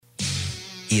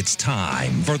It's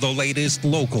time for the latest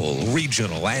local,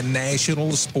 regional, and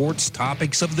national sports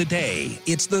topics of the day.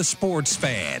 It's the Sports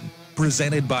Fan,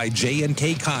 presented by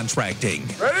J&K Contracting.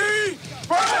 Ready?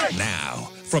 Fight!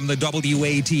 Now, from the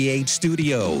WATH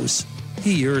studios,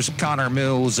 here's Connor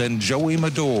Mills and Joey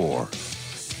Medor.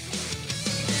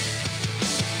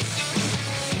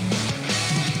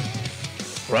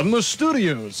 From the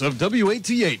studios of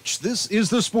WATH, this is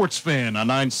the Sports Fan on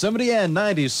 970 and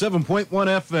 97.1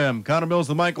 FM. Connor Mills,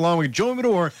 the mic, along with Joey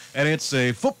Medor, and it's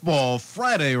a football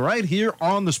Friday right here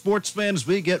on the Sports Fan as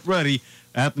we get ready.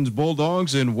 Athens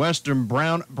Bulldogs and Western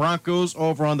Brown Broncos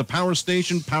over on the Power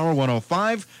Station, Power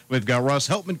 105. We've got Russ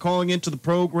Heltman calling into the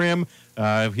program.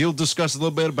 He'll discuss a little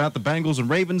bit about the Bengals and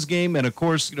Ravens game, and of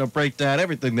course, break down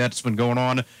everything that's been going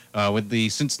on with the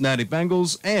Cincinnati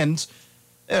Bengals. And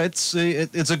it's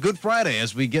a good Friday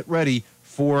as we get ready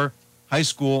for high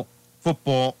school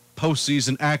football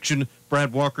postseason action.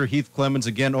 Brad Walker, Heath Clemens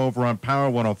again over on Power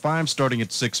 105, starting at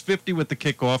 6:50 with the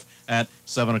kickoff at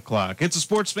 7 o'clock. It's a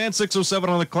Sports Fan, 6:07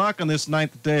 on the clock on this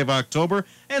 9th day of October,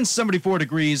 and 74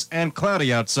 degrees and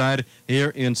cloudy outside here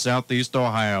in Southeast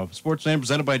Ohio. Sports Fan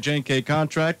presented by J&K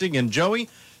Contracting. And Joey,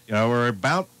 we're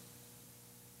about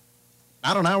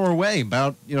an hour away,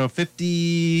 about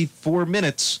 53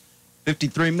 minutes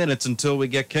until we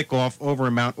get kickoff over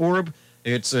in Mount Orab.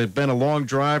 It's been a long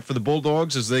drive for the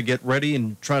Bulldogs as they get ready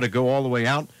and try to go all the way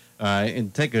out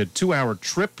and take a 2-hour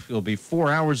trip. It'll be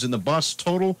 4 hours in the bus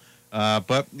total.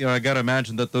 But I got to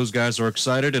imagine that those guys are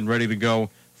excited and ready to go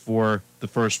for the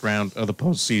first round of the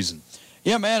postseason.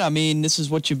 Yeah, man. I mean, this is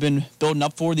what you've been building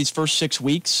up for these first 6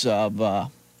 weeks of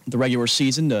the regular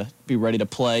season, to be ready to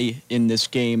play in this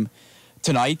game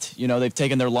tonight. They've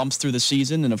taken their lumps through the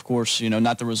season, and of course,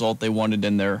 not the result they wanted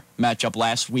in their matchup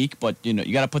last week, but you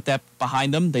got to put that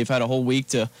behind them. They've had a whole week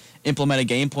to implement a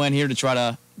game plan here to try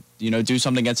to do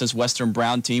something against this Western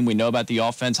Brown team. We know about the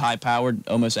offense, high-powered,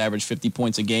 almost average 50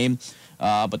 points a game,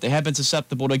 but they have been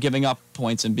susceptible to giving up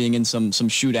points and being in some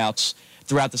shootouts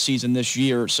throughout the season this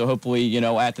year. So hopefully,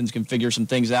 Athens can figure some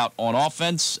things out on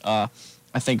offense. I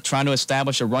think trying to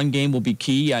establish a run game will be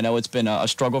key. I know it's been a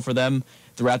struggle for them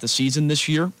throughout the season this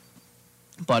year,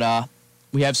 but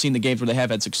we have seen the games where they have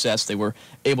had success. They were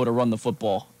able to run the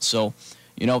football. So,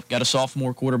 got a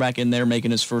sophomore quarterback in there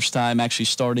making his first time actually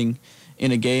starting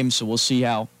in a game. So we'll see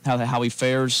how he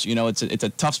fares. It's a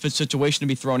tough situation to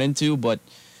be thrown into, but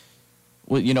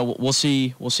we'll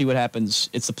see what happens.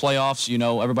 It's the playoffs.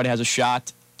 Everybody has a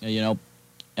shot.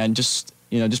 And just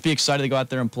be excited to go out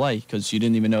there and play, because you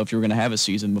didn't even know if you were going to have a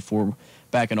season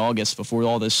back in August before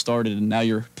all this started, and now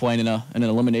you're playing in an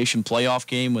elimination playoff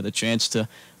game with a chance to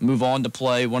move on to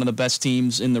play one of the best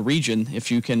teams in the region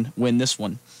if you can win this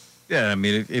one. Yeah, I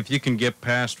mean, if you can get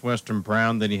past Western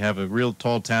Brown, then you have a real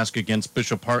tall task against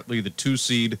Bishop Hartley, the 2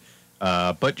 seed.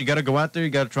 But you got to go out there, you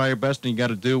got to try your best, and you got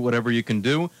to do whatever you can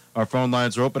do. Our phone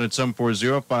lines are open at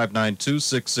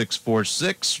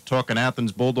 740-592-6646. Talking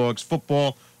Athens Bulldogs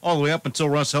football all the way up until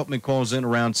Russ Heltman calls in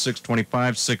around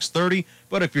 6:25, 6:30.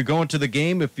 But if you're going to the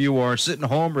game, if you are sitting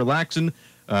home relaxing,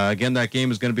 again, that game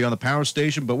is going to be on the Power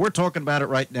Station. But we're talking about it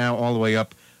right now all the way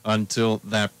up until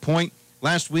that point.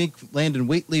 Last week, Landon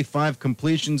Wheatley, 5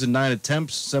 completions and 9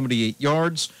 attempts, 78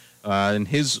 yards. In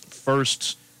his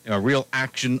first real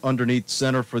action underneath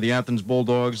center for the Athens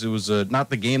Bulldogs. It was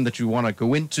not the game that you want to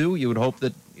go into. You would hope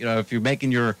that, if you're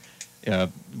making your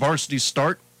varsity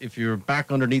start, if you're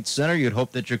back underneath center, you'd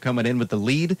hope that you're coming in with the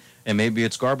lead, and maybe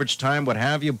it's garbage time, what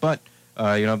have you. But,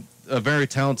 a very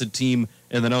talented team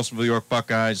in the Nelsonville York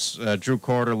Buckeyes. Drew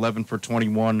Carter, 11 for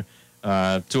 21,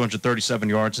 237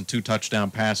 yards and 2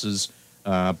 touchdown passes.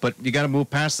 But you got to move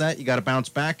past that. You got to bounce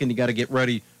back, and you got to get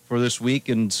ready for this week.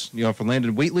 And, for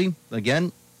Landon Wheatley,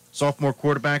 again, sophomore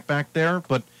quarterback back there,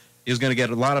 but he's going to get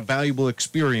a lot of valuable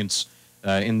experience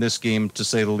in this game, to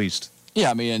say the least. Yeah,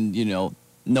 I mean,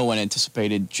 no one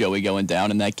anticipated Joey going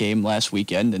down in that game last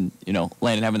weekend, and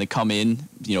Landon having to come in,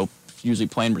 usually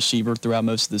playing receiver throughout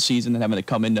most of the season, and having to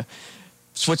come in to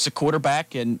switch the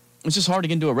quarterback, and it's just hard to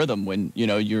get into a rhythm when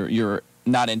you're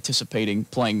not anticipating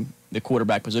playing the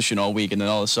quarterback position all week, and then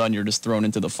all of a sudden you're just thrown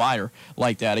into the fire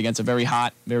like that against a very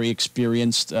hot, very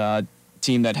experienced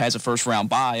team that has a first-round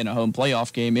bye in a home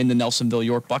playoff game in the Nelsonville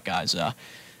York Buckeyes.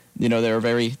 They're a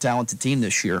very talented team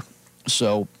this year,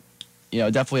 so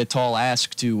definitely a tall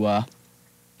ask to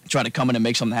try to come in and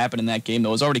make something happen in that game that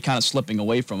was already kind of slipping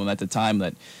away from them at the time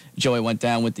that Joey went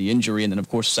down with the injury. And then, of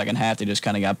course, second half, they just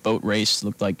kind of got boat raced.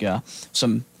 Looked like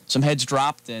some heads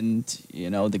dropped, and,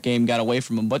 the game got away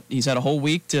from him. But he's had a whole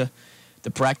week to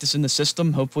practice in the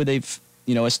system. Hopefully they've,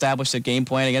 established a game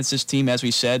plan against this team. As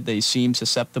we said, they seem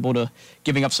susceptible to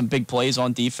giving up some big plays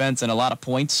on defense and a lot of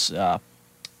points.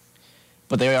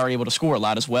 but they are able to score a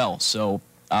lot as well. So,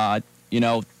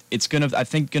 it's going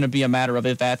to be a matter of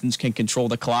if Athens can control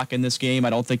the clock in this game. I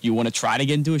don't think you want to try to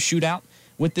get into a shootout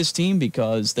with this team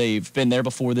because they've been there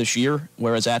before this year,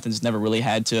 whereas Athens never really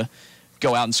had to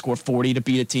go out and score 40 to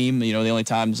beat a team. The only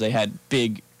times they had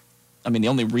the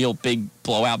only real big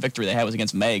blowout victory they had was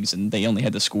against Megs, and they only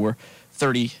had to score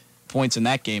 30 points in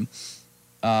that game.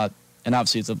 And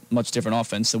obviously it's a much different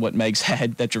offense than what Megs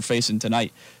had that you're facing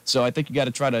tonight. So I think you got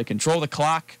to try to control the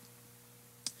clock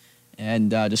and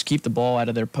just keep the ball out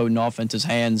of their potent offense's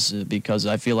hands because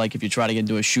I feel like if you try to get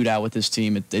into a shootout with this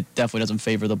team, it definitely doesn't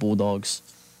favor the Bulldogs.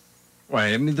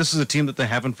 Right. I mean, this is a team that they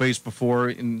haven't faced before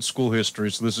in school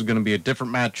history, so this is going to be a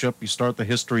different matchup. You start the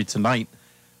history tonight.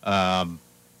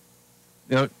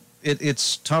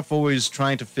 It's tough always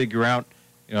trying to figure out,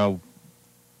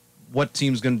 what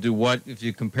team's going to do what. If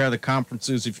you compare the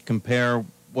conferences, if you compare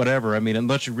whatever, I mean,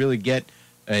 unless you really get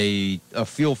a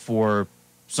feel for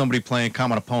somebody playing a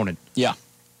common opponent. Yeah.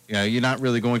 You're not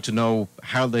really going to know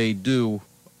how they do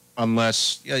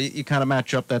unless you kind of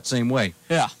match up that same way.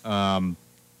 Yeah.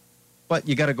 But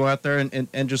you got to go out there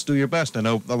and just do your best. I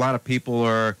know a lot of people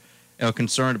are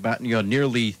concerned about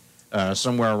nearly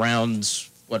somewhere around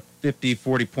 50,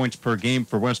 40 points per game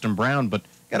for Western Brown, but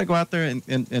got to go out there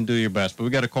and do your best. But we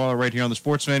got a caller right here on the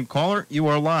Sports Fan. Caller, you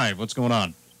are live. What's going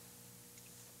on?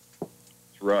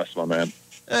 It's Russ, my man.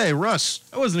 Hey, Russ.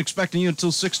 I wasn't expecting you until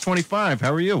 6:25.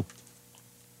 How are you?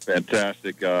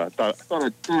 Fantastic. I thought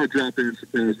I'd drop in for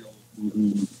Thursday.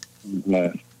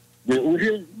 We're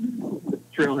here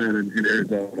trailhead in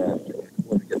Arizona.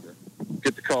 Want to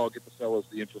get the call, get the fellas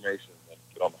the information, and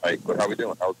get on the hike. But how we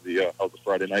doing? How's the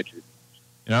Friday night treat?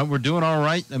 We're doing all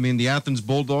right. I mean, the Athens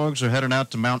Bulldogs are heading out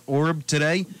to Mount Orab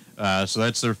today. So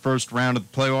that's their first round of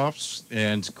the playoffs.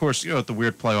 And, of course, at the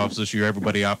weird playoffs this year,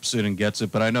 everybody opts in and gets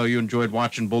it. But I know you enjoyed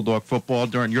watching Bulldog football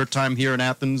during your time here in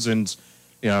Athens. And,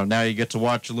 now you get to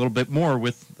watch a little bit more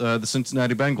with the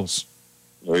Cincinnati Bengals.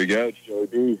 There you go. It's Joey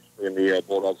B. in the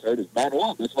Bulldogs head. It's Mount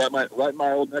Orab. That's right in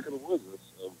my old neck of the woods.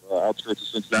 It's outskirts of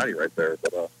Cincinnati right there.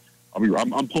 But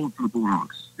I'm pulling for the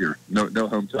Bulldogs here. No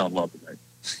hometown love today.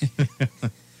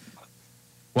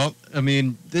 Well, I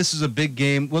mean, this is a big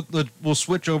game. We'll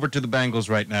switch over to the Bengals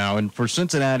right now. And for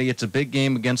Cincinnati, it's a big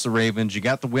game against the Ravens. You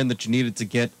got the win that you needed to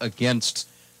get against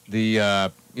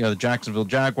the Jacksonville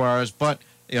Jaguars. But,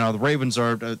 the Ravens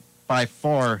are by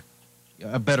far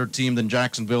a better team than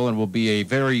Jacksonville and will be a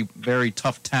very, very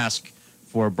tough task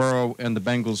for Burrow and the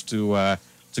Bengals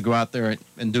to go out there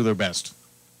and do their best.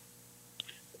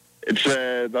 It's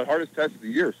the hardest test of the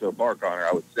year so far, Connor,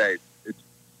 I would say.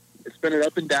 It's been an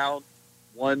up and down.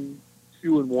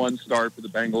 1-2-1 start for the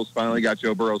Bengals. Finally got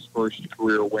Joe Burrow's first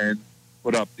career win.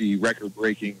 Put up the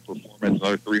record-breaking performance,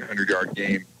 another 300-yard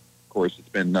game. Of course, it's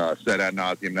been said ad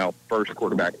nauseum now. First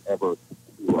quarterback ever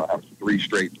to have 3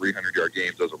 straight 300-yard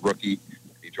games as a rookie.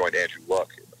 He joined Andrew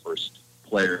Luck,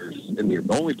 the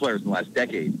only players in the last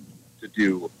decade to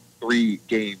do 3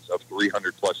 games of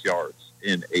 300-plus yards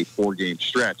in a 4-game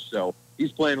stretch. So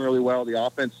he's playing really well. The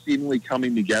offense seemingly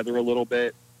coming together a little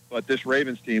bit. But this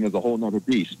Ravens team is a whole nother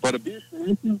beast. But a beast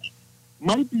that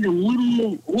might be a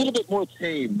little bit more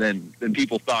tame than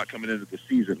people thought coming into the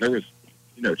season. There was,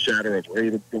 chatter of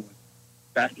Ravens going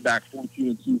back-to-back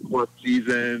 14-2 fourth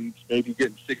seasons, maybe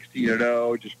getting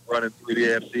 16-0, just running through the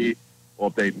AFC.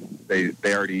 Well, they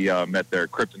already met their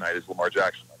kryptonite, as Lamar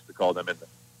Jackson likes to call them,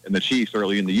 in the Chiefs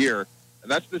early in the year. And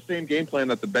that's the same game plan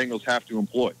that the Bengals have to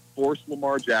employ. Force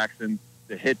Lamar Jackson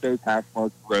to hit those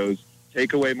half-mark throws.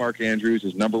 Take away Mark Andrews,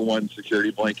 his number one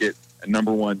security blanket and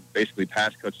number one basically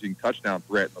pass-catching touchdown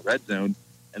threat in the red zone,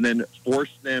 and then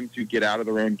force them to get out of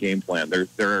their own game plan.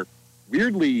 They're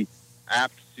weirdly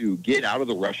apt to get out of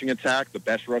the rushing attack, the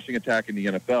best rushing attack in the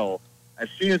NFL, as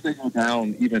soon as they go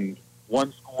down even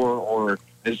one score, or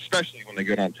especially when they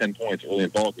go down 10 points early in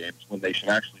ball games, when they should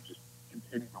actually just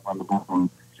continue to run the ball and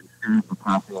continue the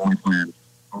passing only plan,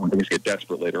 or when things get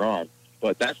desperate later on.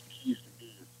 But that's the key to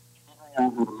me.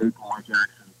 Over to make Lamar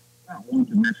Jackson, not one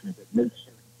dimensional, but make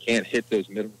sure he can't hit those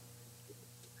middle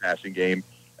passing game,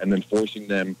 and then forcing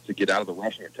them to get out of the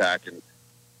rushing attack and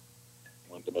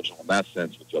one dimensional in that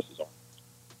sense with Justice Arnold.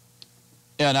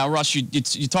 Yeah, now, Russ, you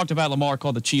talked about Lamar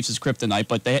called the Chiefs his kryptonite,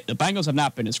 but the Bengals have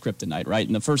not been his kryptonite, right?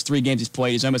 In the first 3 games he's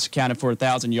played, he's almost accounted for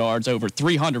 1,000 yards, over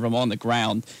 300 of them on the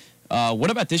ground.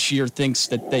 What about this year thinks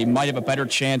that they might have a better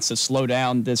chance to slow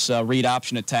down this read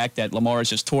option attack that Lamar has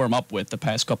just tore him up with the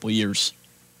past couple of years?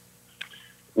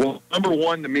 Well, number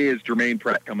one to me is Jermaine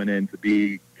Pratt coming in to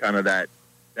be kind of that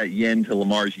yin to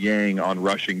Lamar's yang on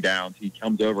rushing downs. He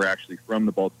comes over actually from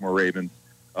the Baltimore Ravens.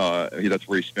 That's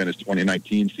where he spent his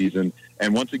 2019 season.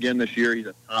 And once again this year, he's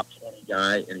a top 20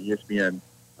 guy in ESPN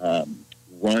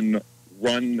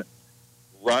run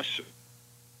rush.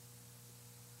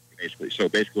 Basically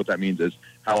what that means is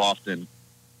how often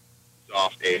it's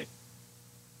off a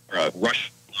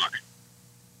rush block.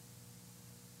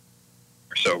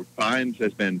 So Bynes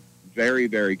has been very,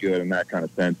 very good in that kind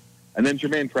of sense. And then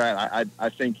Jermaine Pratt, I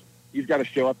think he's got to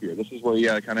show up here. This is where he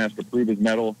kind of has to prove his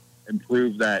mettle and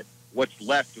prove that what's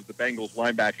left of the Bengals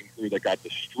linebacking crew that got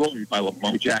destroyed by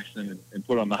Lamar Jackson and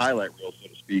put on the highlight reel, so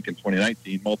to speak, in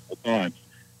 2019 multiple times,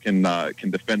 can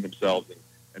defend themselves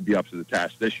and be up to the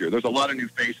task this year. There's a lot of new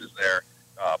faces there,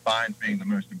 Bynes being the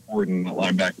most important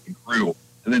linebacking crew.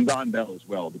 And then Don Bell as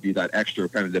well, to be that extra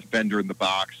kind of defender in the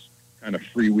box, kind of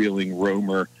freewheeling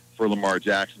roamer for Lamar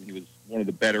Jackson. He was one of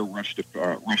the better rush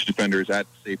defenders at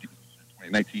safety in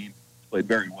 2019. Played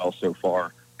very well so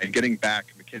far. And getting back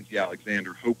Mackenzie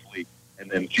Alexander, hopefully, and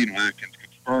then Geno Atkins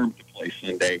confirmed to play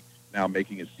Sunday, now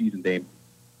making his season debut,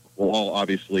 will all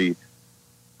obviously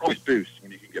always boost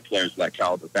when you can get players of that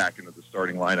caliber back into the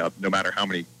starting lineup, no matter how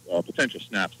many potential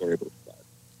snaps they're able to provide.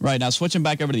 Right, now switching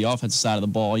back over to the offensive side of the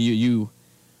ball, you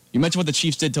mentioned what the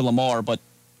Chiefs did to Lamar, but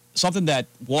something that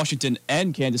Washington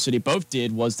and Kansas City both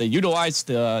did was they utilized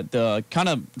the kind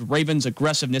of Ravens'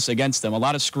 aggressiveness against them. A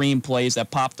lot of screen plays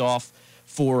that popped off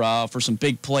for some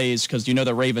big plays because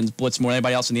the Ravens blitz more than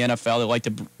anybody else in the NFL. They like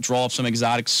to draw up some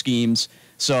exotic schemes.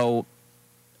 So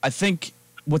I think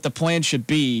what the plan should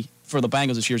be for the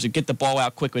Bengals this year is to get the ball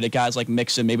out quickly to guys like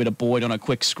Mixon, maybe to Boyd on a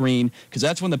quick screen, because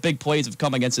that's when the big plays have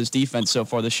come against this defense so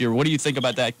far this year. What do you think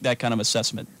about that kind of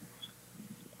assessment?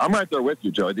 I'm right there with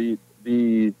you, Joe.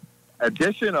 The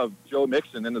addition of Joe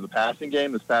Mixon into the passing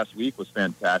game this past week was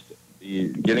fantastic.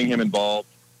 Getting him involved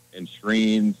in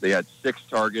screens. They had 6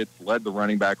 targets, led the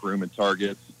running back room in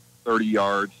targets, 30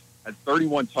 yards, had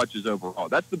 31 touches overall.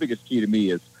 That's the biggest key to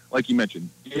me is, like you mentioned,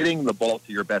 getting the ball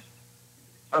to your best.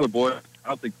 Tyler Boyd, I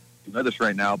don't think you know this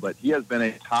right now, but he has been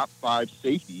a top 5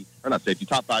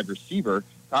 top 5 receiver,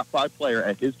 top 5 player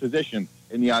at his position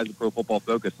in the eyes of Pro Football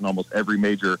Focus in almost every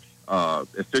major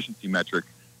efficiency metric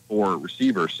for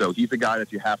receivers. So he's a guy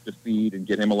that you have to feed and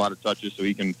get him a lot of touches so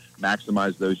he can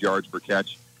maximize those yards per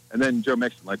catch. And then Joe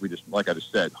Mixon, like I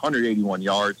just said, 181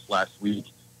 yards last week,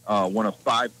 one of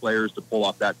 5 players to pull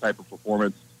off that type of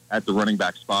performance at the running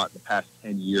back spot in the past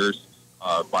 10 years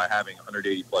by having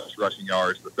 180-plus rushing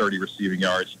yards, the 30 receiving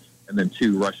yards, and then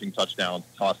 2 rushing touchdowns,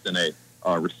 tossed in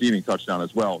a receiving touchdown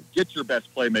as well. Get your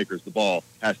best playmakers the ball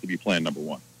has to be plan number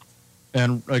 1.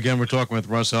 And, again, we're talking with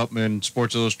Russ Heltman,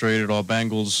 Sports Illustrated, All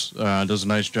Bengals, does a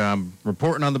nice job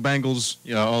reporting on the Bengals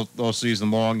all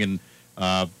season long. And,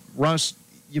 Russ,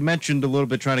 you mentioned a little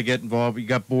bit trying to get involved. You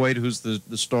got Boyd, who's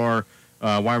the star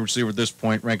wide receiver at this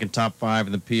point, ranking top 5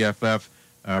 in the PFF,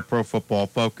 Pro Football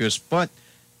Focus. But,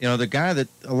 the guy that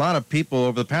a lot of people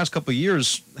over the past couple of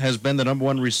years has been the number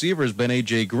 1 receiver has been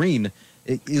A.J. Green.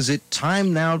 Is it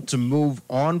time now to move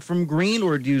on from Green,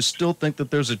 or do you still think that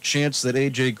there's a chance that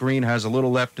A.J. Green has a little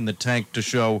left in the tank to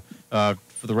show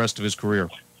for the rest of his career?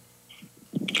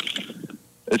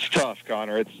 It's tough,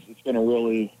 Connor. It's been a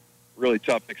really, really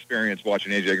tough experience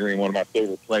watching A.J. Green, one of my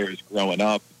favorite players growing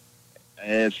up.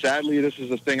 And sadly, this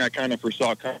is a thing I kind of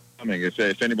foresaw coming.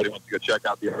 If anybody wants to go check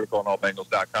out the article on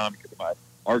allbengals.com, you can my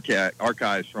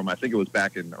archives from, I think it was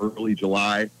back in early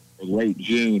July or late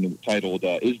June, titled,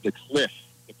 Is the Cliff,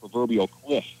 the Proverbial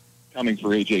Cliff, Coming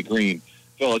for A.J. Green?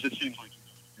 Fellas, it seems like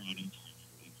he's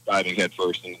diving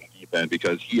headfirst into the deep end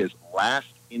because he is last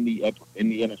in the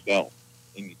NFL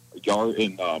in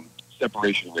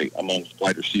separation rate amongst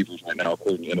wide receivers right now,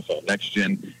 according to NFL Next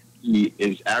Gen. He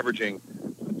is averaging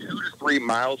 2 to 3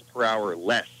 miles per hour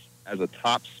less as a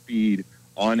top speed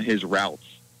on his routes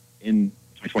in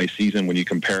 2020 season when you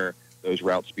compare those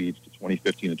route speeds to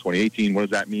 2015 and 2018. What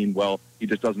does that mean? Well, he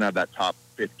just doesn't have that top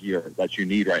 5th gear that you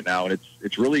need right now. And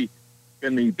it's really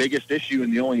been the biggest issue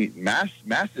and the only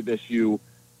massive issue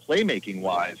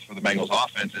playmaking-wise for the Bengals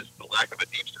offense is the lack of a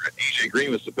deep threat. A.J.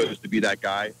 Green was supposed to be that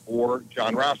guy, or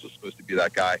John Ross was supposed to be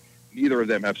that guy. Neither of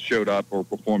them have showed up or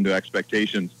performed to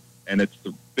expectations, and it's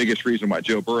the biggest reason why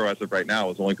Joe Burrow, as of right now,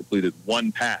 has only completed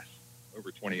 1 pass over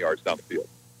 20 yards down the field.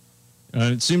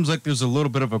 It seems like there's a little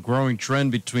bit of a growing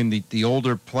trend between the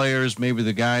older players, maybe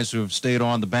the guys who have stayed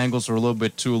on the Bengals for a little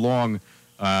bit too long.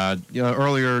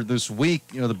 Earlier this week,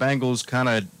 the Bengals kind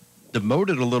of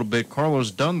demoted a little bit Carlos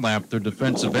Dunlap, their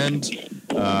defensive end.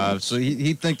 So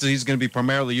he thinks that he's going to be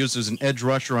primarily used as an edge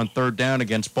rusher on 3rd down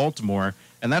against Baltimore,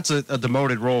 and that's a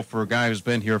demoted role for a guy who's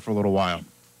been here for a little while.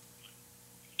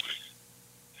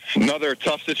 Another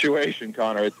tough situation,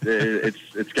 Connor.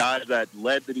 It's guys that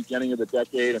led the beginning of the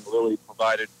decade and really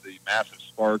provided the massive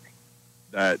spark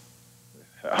that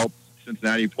helped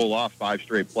Cincinnati pull off 5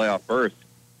 straight playoff berths.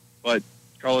 But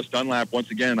Carlos Dunlap,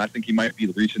 once again, I think he might be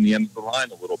reaching the end of the line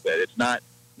a little bit. It's not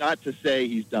to say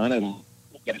he's done it.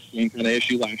 He had the same kind of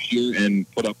issue last year and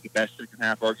put up the best second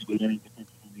half arguably any defense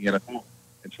in the NFL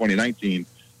in 2019.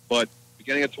 But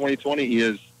beginning of 2020, he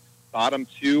is bottom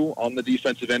 2 on the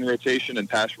defensive end rotation and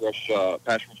pass rush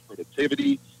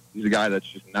productivity. He's a guy that's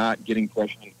just not getting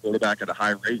pressure on the quarterback at a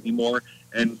high rate anymore.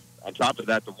 And on top of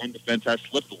that, the run defense has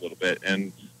slipped a little bit.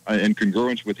 And in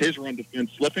congruence with his run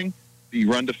defense slipping, the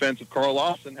run defense of Carl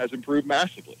Lawson has improved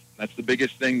massively. That's the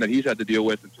biggest thing that he's had to deal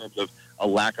with in terms of a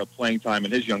lack of playing time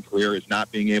in his young career, is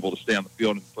not being able to stay on the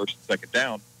field in the first and second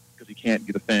down because he can't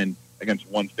defend against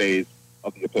one phase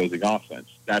of the opposing offense.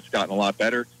 That's gotten a lot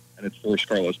better, and it's forced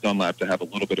Carlos Dunlap to have a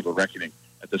little bit of a reckoning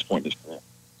at this point in his career.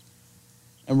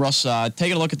 And Russ,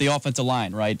 taking a look at the offensive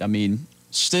line, right? I mean,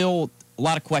 still a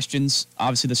lot of questions.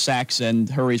 Obviously, the sacks and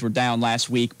hurries were down last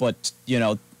week, but,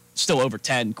 still over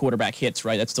 10 quarterback hits,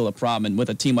 right? That's still a problem. And with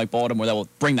a team like Baltimore that will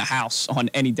bring the house on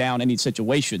any down, any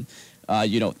situation, how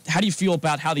do you feel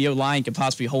about how the O-line can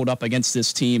possibly hold up against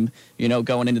this team,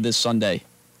 going into this Sunday?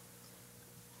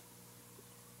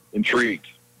 Intrigued.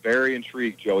 Very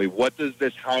intrigued, Joey. What does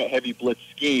this heavy blitz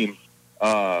scheme,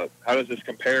 how does this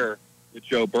compare with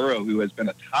Joe Burrow, who has been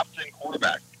a top 10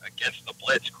 quarterback against the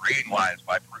blitz grading-wise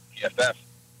by PFF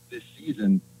this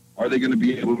season? Are they going to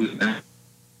be able to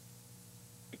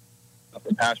up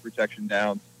the pass protection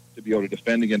down to be able to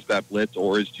defend against that blitz,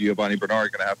 or is Giovanni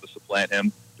Bernard going to have to supplant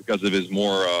him because of his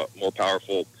more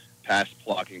powerful pass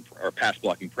blocking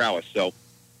prowess? So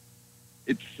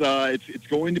it's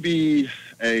going to be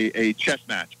a chess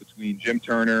match between Jim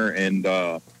Turner and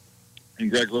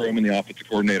Greg Roman, the offensive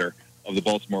coordinator of the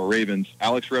Baltimore Ravens.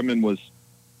 Alex Redmond was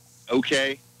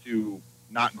okay to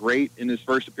not great in his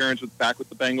first appearance back with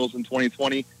the Bengals in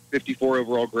 2020. 54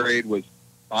 overall grade, was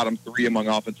bottom 3 among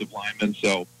offensive linemen.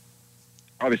 So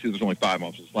obviously there's only 5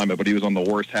 offensive linemen, but he was on the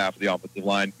worst half of the offensive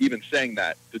line. Even saying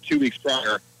that, the 2 weeks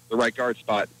prior, the right guard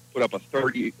spot put up a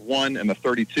 31 and a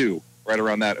 32, right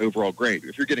around that overall grade.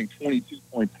 If you're getting 22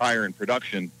 points higher in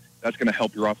production, that's going to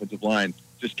help your offensive line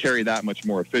just carry that much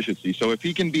more efficiency. So if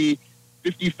he can be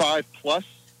 55 plus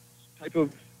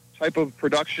type of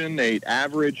production, a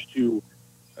average to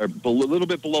a little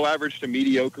bit below average to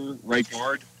mediocre right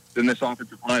guard, then this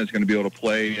offensive line is going to be able to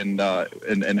play and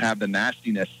have the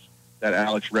nastiness that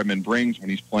Alex Redmond brings when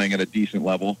he's playing at a decent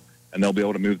level, and they'll be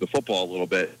able to move the football a little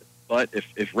bit. But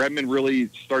if Redmond really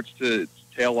starts to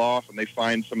tail off and they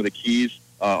find some of the keys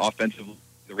offensively,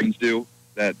 the Ravens do,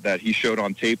 that he showed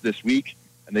on tape this week,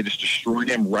 and they just destroyed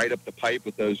him right up the pipe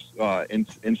with those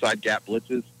inside gap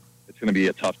blitzes, it's going to be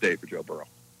a tough day for Joe Burrow.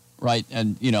 Right,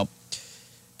 and,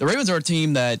 the Ravens are a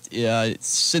team that,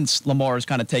 since Lamar has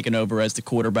kind of taken over as the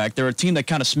quarterback, they're a team that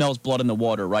kind of smells blood in the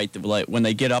water, right? Like when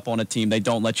they get up on a team, they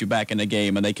don't let you back in the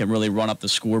game, and they can really run up the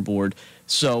scoreboard.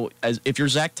 So if you're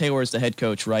Zach Taylor as the head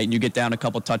coach, right, and you get down a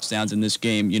couple touchdowns in this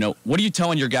game, what are you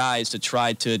telling your guys to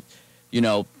try to,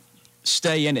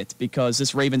 stay in it? Because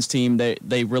this Ravens team,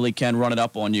 they really can run it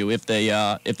up on you if they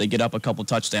get up a couple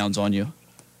touchdowns on you.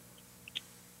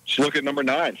 Just look at number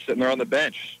 9, sitting there on the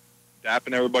bench,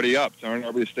 dapping everybody up, telling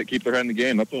everybody to keep their head in the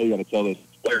game. That's all you got to tell those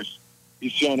players.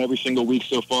 He's shown every single week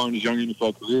so far in his young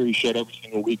NFL career. He's showed every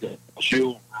single week a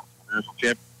shoe, national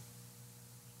champion.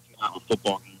 It's not a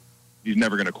football game. He's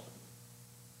never going to quit.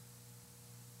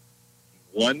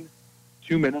 1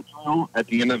 2-minute drill at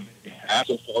the end of the half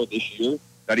so far this year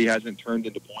that he hasn't turned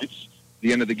into points.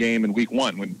 The end of the game in week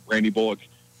 1 when Randy Bullock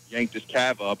yanked his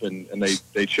calf up and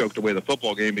they choked away the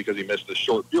football game because he missed a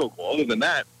short field goal. Other than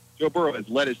that, Joe Burrow has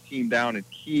let his team down in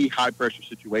key high-pressure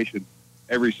situations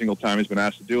every single time he's been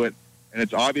asked to do it. And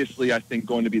it's obviously, I think,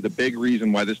 going to be the big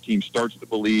reason why this team starts to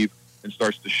believe and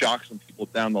starts to shock some people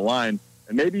down the line.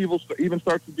 And maybe he will even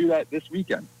start to do that this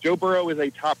weekend. Joe Burrow is a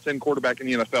top 10 quarterback in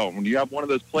the NFL. When you have one of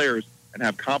those players and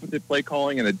have competent play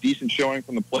calling and a decent showing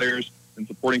from the players and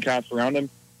supporting cast around him,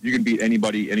 you can beat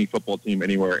anybody, any football team,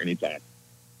 anywhere, anytime.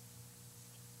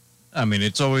 I mean,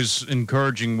 it's always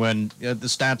encouraging when the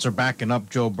stats are backing up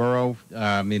Joe Burrow.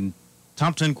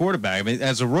 Top 10 quarterback. I mean,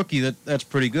 as a rookie, that's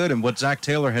pretty good. And what Zach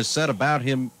Taylor has said about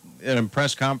him in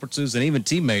press conferences and even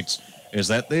teammates is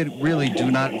that they really do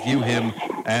not view him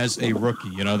as a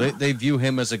rookie. They view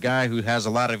him as a guy who has a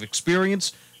lot of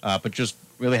experience, but just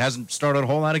really hasn't started a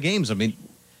whole lot of games. I mean,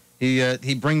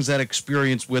 he brings that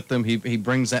experience with him. He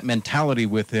brings that mentality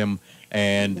with him.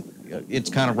 And it's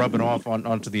kind of rubbing off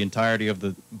onto the entirety of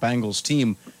the Bengals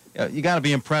team. You got to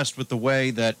be impressed with the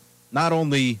way that not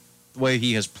only the way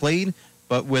he has played,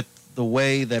 but with the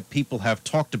way that people have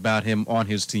talked about him on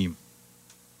his team.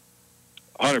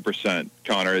 100%,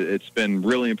 Connor. It's been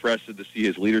really impressive to see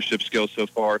his leadership skills so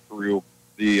far through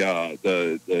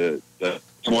the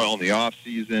turmoil in the off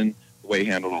season, the way he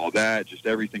handled all that, just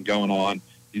everything going on.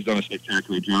 He's done a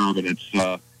spectacular job, and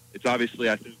it's obviously,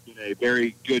 I think, been a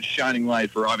very good shining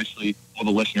light for obviously all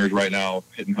the listeners right now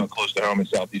hitting close to home in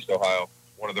Southeast Ohio.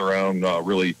 One of their own,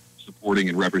 really supporting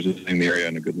and representing the area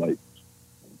in a good light.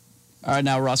 All right,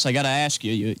 now, Russ, I got to ask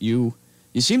you,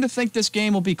 you seem to think this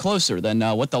game will be closer than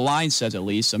what the line says, at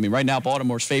least. I mean, right now,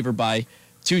 Baltimore's favored by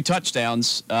 2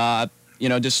 touchdowns.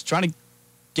 Just trying to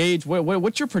gauge,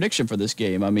 what's your prediction for this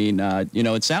game? I mean,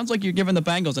 it sounds like you're giving the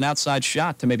Bengals an outside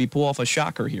shot to maybe pull off a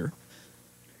shocker here.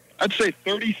 I'd say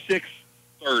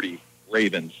 36-30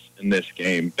 Ravens in this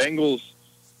game. Bengals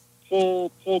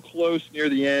pull close near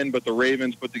the end, but the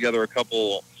Ravens put together a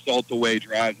couple salt-away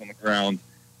drives on the ground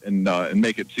and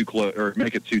make it too close or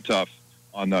make it too tough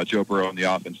on Joe Burrow and the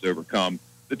offense to overcome.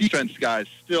 The defense, guys,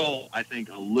 still, I think,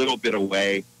 a little bit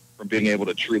away from being able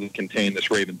to truly contain this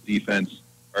Ravens defense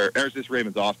or this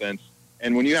Ravens offense.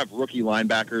 And when you have rookie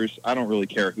linebackers, I don't really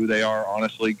care who they are,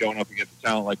 honestly, going up against a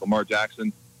talent like Lamar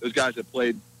Jackson. Those guys have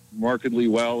played markedly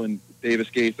well in Davis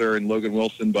Gaither and Logan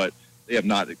Wilson, but they have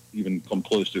not even come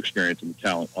close to experiencing the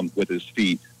talent with his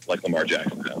feet like Lamar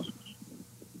Jackson has.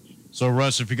 So,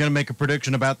 Russ, if you're going to make a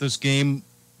prediction about this game,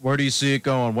 where do you see it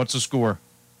going? What's the score?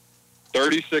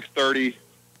 36-30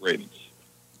 Ravens.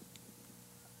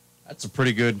 That's a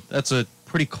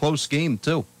pretty close game,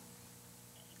 too.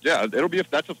 Yeah,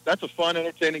 that's a fun,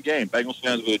 entertaining game. Bengals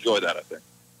fans would enjoy that, I think.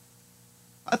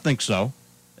 I think so.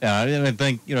 Yeah, I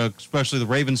think, especially the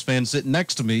Ravens fans sitting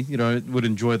next to me, would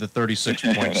enjoy the 36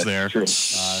 points there. True.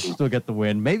 Still get the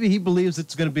win. Maybe he believes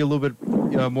it's going to be a little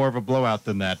bit more of a blowout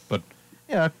than that, but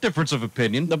difference of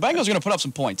opinion. The Bengals are going to put up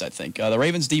some points, I think. The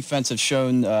Ravens' defense have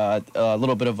shown a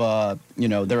little bit of,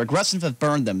 their aggressive have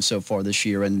burned them so far this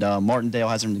year, and Martindale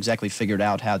hasn't exactly figured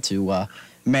out how to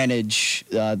manage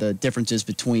the differences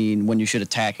between when you should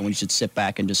attack and when you should sit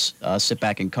back and just sit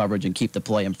back in coverage and keep the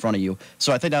play in front of you.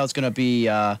 So I think that's going to be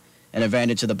an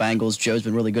advantage to the Bengals. Joe's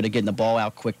been really good at getting the ball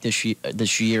out quick this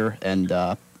year, and,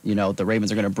 the Ravens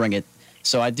are going to bring it.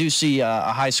 So I do see a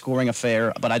high-scoring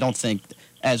affair, but I don't think,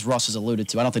 as Russ has alluded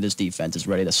to, I don't think this defense is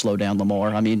ready to slow down Lamar.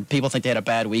 I mean, people think they had a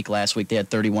bad week last week. They had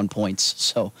 31 points.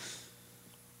 So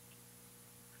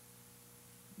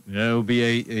yeah, it'll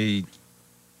be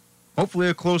hopefully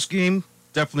a close game.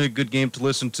 Definitely a good game to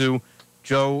listen to.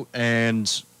 Joe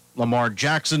and Lamar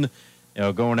Jackson,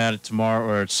 going at it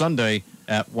tomorrow or Sunday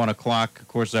at 1 o'clock. Of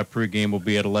course, that pregame will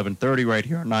be at 11:30 right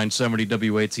here on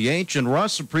 970 WATH. And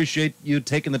Russ, appreciate you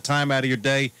taking the time out of your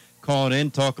day, calling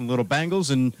in, talking little Bengals,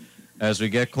 and as we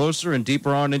get closer and deeper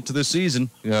on into the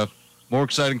season, more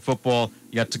exciting football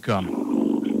yet to come.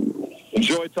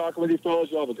 Enjoy talking with you fellas.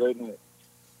 You have a great night.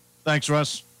 Thanks,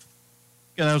 Russ.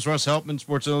 Again, that was Russ Heltman,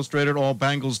 Sports Illustrated,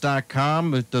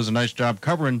 allbengals.com. It does a nice job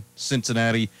covering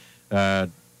Cincinnati.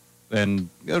 And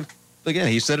again,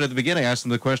 he said at the beginning, I asked him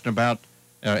the question about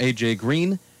A.J.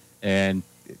 Green, and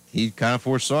he kind of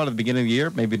foresaw at the beginning of the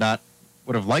year, maybe not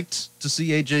would have liked to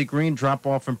see A.J. Green drop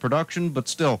off in production, but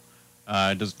still,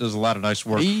 does a lot of nice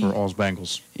work for All's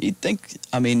Bengals. You'd think,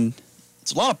 I mean,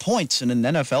 it's a lot of points in an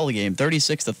NFL game,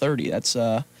 36-30. That's,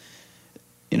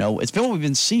 it's been what we've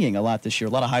been seeing a lot this year,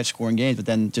 a lot of high-scoring games, but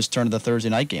then just turn to the Thursday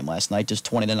night game last night, just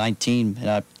 20-19. And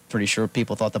I'm pretty sure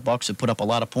people thought the Bucs would put up a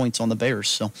lot of points on the Bears.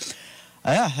 So,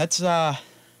 that's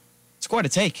it's quite a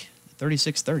take,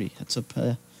 36-30. That's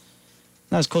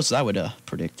not as close as I would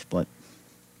predict, but.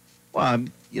 Well,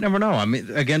 you never know. I mean,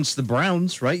 against the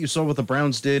Browns, right? You saw what the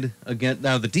Browns did against.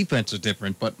 Now, the defense is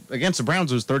different, but against the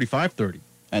Browns, it was 35-30.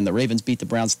 And the Ravens beat the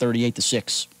Browns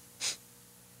 38-6.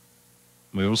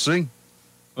 We will see.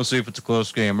 We'll see if it's a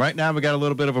close game. Right now, we got a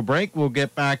little bit of a break. We'll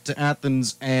get back to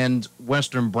Athens and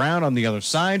Western Brown on the other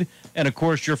side. And, of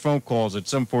course, your phone calls at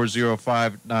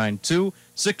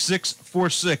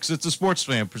 740-592-6646. It's a Sports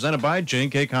Fan presented by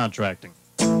J&K Contracting.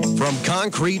 From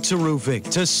concrete to roofing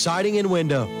to siding and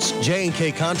windows,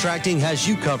 J&K Contracting has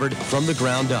you covered from the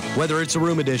ground up. Whether it's a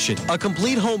room addition, a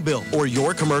complete home build, or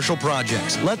your commercial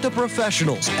projects, let the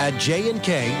professionals at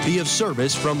J&K be of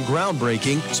service from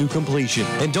groundbreaking to completion.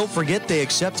 And don't forget they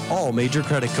accept all major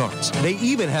credit cards. They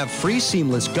even have free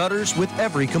seamless gutters with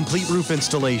every complete roof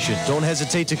installation. Don't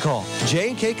hesitate to call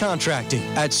J&K Contracting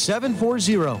at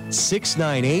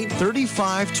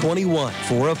 740-698-3521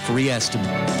 for a free estimate.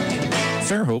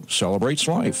 Fairhope celebrates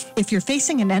life. If you're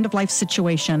facing an end-of-life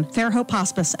situation, Fairhope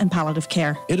Hospice and Palliative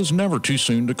Care. It is never too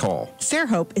soon to call.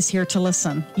 Fairhope is here to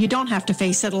listen. You don't have to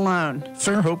face it alone.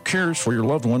 Fairhope cares for your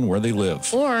loved one where they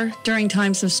live. Or, during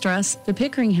times of stress, the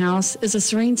Pickering House is a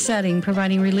serene setting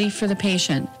providing relief for the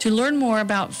patient. To learn more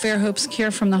about Fairhope's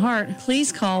Cure from the Heart,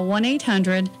 please call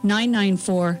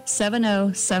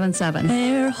 1-800-994-7077.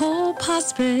 Fairhope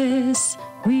Hospice,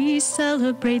 we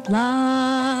celebrate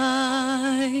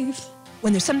life.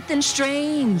 When there's something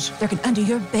strange lurking under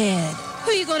your bed,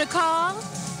 Who you gonna call?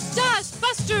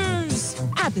 Dustbusters!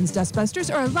 Athens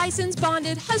Dustbusters are a licensed,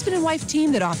 bonded husband and wife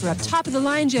team that offer up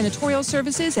top-of-the-line janitorial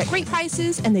services at great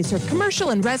prices, and they serve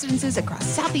commercial and residences across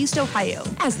Southeast Ohio.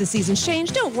 As the seasons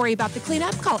change, don't worry about the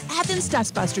cleanup. Call Athens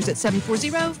Dustbusters at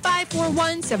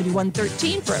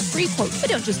 740-541-7113 for a free quote. But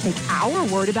don't just take our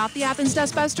word about the Athens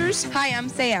Dustbusters. Hi, I'm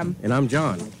Sam. And I'm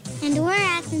John. And we're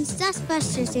Athens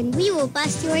Dustbusters, and we will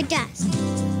bust your dust.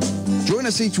 Join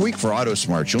us each week for Auto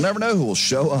Smarts. You'll never know who will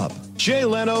show up. Jay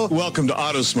Leno, welcome to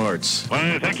Auto Smarts.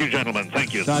 Well, thank you, gentlemen.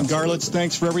 Thank you. Tom Garlitz,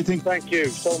 thanks for everything. Thank you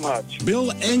so much.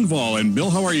 Bill Engvall. And Bill,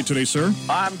 how are you today, sir?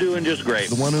 I'm doing just great.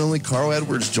 The one and only Carl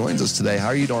Edwards joins us today. How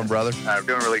are you doing, brother? I'm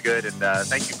doing really good, and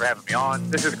thank you for having me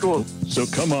on. This is cool. So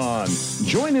come on,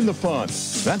 join in the fun.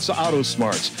 That's Auto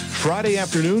Smarts, Friday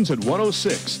afternoons at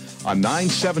 106 on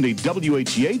 970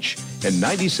 WATH and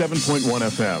 97.1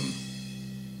 FM.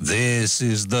 This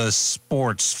is the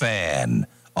Sports Fan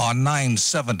on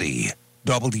 970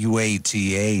 WATH.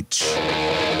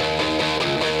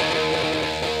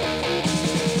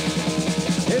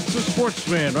 It's the Sports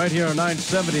Fan right here on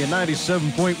 970 and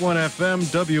 97.1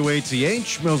 FM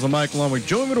WATH. Mills and Mike along with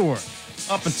Joe Medor.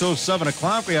 Up until 7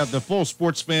 o'clock, we have the full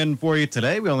Sports Fan for you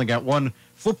today. We only got one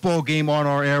football game on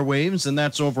our airwaves, and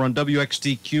that's over on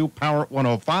WXTQ Power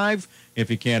 105.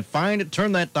 If you can't find it,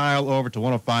 turn that dial over to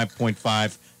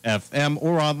 105.5 FM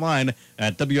or online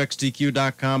at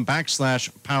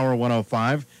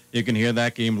WXTQ.com/Power105. You can hear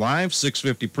that game live,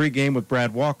 6:50 pregame with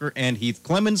Brad Walker and Heath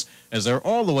Clemens as they're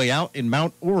all the way out in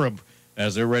Mount Orab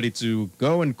as they're ready to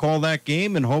go and call that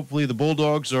game, and hopefully the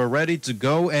Bulldogs are ready to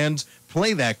go and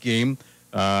play that game.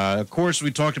 Of course,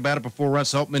 we talked about it before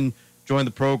Russ Heltman joined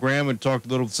the program and talked a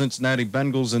little Cincinnati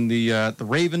Bengals and the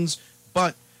Ravens,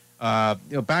 but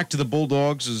back to the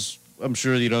Bulldogs, as I'm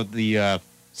sure the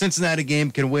Cincinnati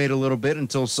game can wait a little bit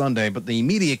until Sunday, but the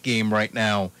immediate game right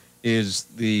now is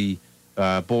the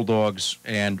Bulldogs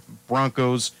and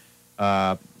Broncos.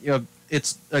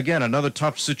 It's, again, another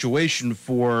tough situation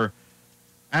for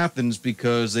Athens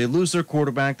because they lose their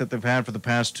quarterback that they've had for the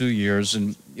past 2 years.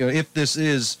 And if this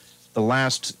is the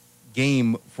last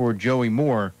game for Joey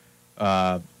Moore,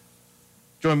 Joey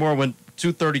Moore went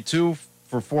 232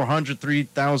 for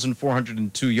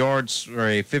 3,402 yards, or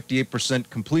a 58%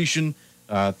 completion,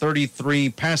 33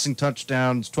 passing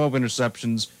touchdowns, 12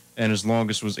 interceptions, and his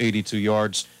longest was 82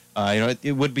 yards.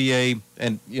 It would be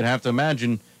and you'd have to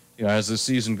imagine, as the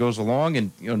season goes along,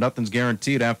 and nothing's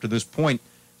guaranteed after this point,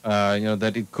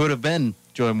 that it could have been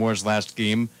Joey Moore's last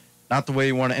game. Not the way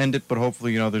you want to end it, but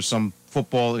hopefully, there's some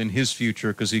football in his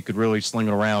future because he could really sling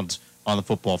it around on the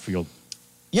football field.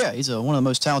 Yeah, he's one of the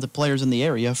most talented players in the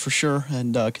area for sure,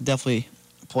 and could definitely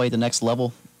play the next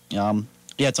level.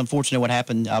 It's unfortunate what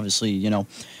happened. Obviously, you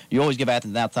always give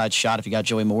Athens an outside shot if you got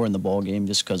Joey Moore in the ball game,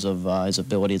 just because of his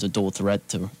ability as a dual threat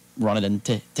to run it and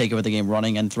take over the game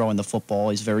running and throwing the football.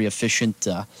 He's very efficient.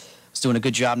 He's doing a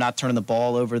good job not turning the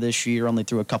ball over this year. Only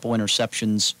threw a couple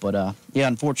interceptions, but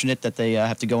unfortunate that they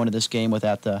have to go into this game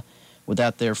without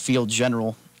their field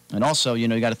general. And also, you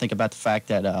got to think about the fact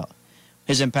that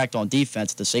his impact on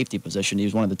defense, the safety position, he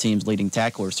was one of the team's leading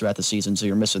tacklers throughout the season, so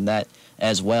you're missing that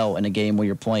as well in a game where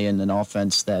you're playing an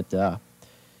offense that,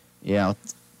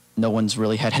 no one's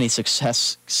really had any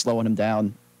success slowing him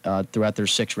down throughout their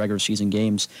 6 regular season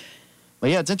games.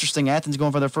 But, it's interesting. Athens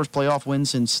going for their first playoff win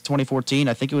since 2014.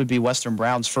 I think it would be Western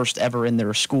Brown's first ever in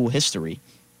their school history.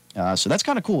 So that's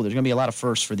kind of cool. There's going to be a lot of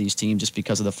firsts for these teams just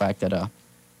because of the fact that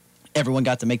everyone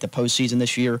got to make the postseason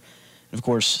this year. And, of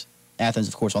course,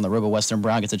 Athens, on the road, but Western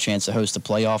Brown gets a chance to host a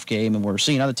playoff game. And we're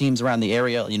seeing other teams around the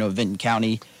area. Vinton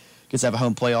County gets to have a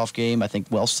home playoff game. I think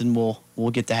Wellston will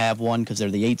get to have one because they're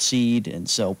the 8th seed. And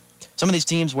so some of these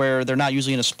teams where they're not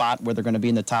usually in a spot where they're going to be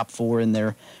in the top 4 in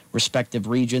their respective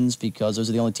regions, because those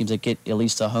are the only teams that get at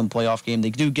least a home playoff game.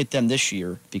 They do get them this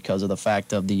year because of the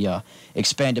fact of the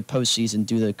expanded postseason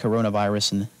due to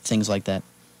coronavirus and things like that.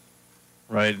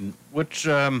 Right, which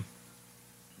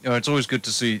it's always good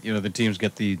to see the teams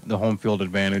get the home field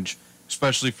advantage,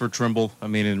 especially for Trimble. I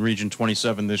mean, in Region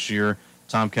 27 this year,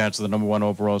 Tomcats are the #1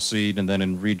 overall seed, and then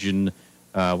in Region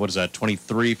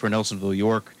 23 for Nelsonville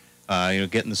York,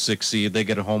 getting the 6th seed. They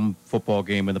get a home football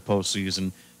game in the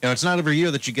postseason. It's not every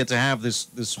year that you get to have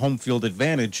this home field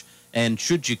advantage, and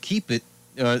should you keep it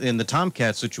in the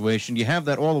Tomcat situation, you have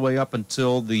that all the way up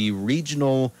until the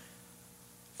regional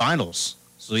finals.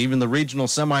 So even the regional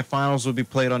semifinals will be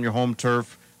played on your home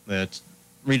turf. The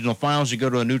regional finals, you go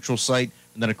to a neutral site,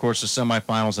 and then, of course, the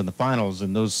semifinals and the finals,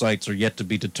 and those sites are yet to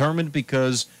be determined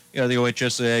because the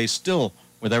OHSAA still,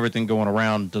 with everything going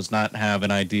around, does not have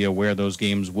an idea where those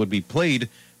games would be played.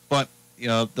 But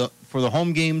for the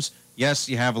home games, yes,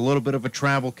 you have a little bit of a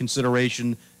travel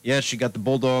consideration. Yes, you got the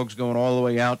Bulldogs going all the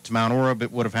way out to Mount Orab.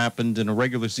 It would have happened in a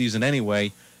regular season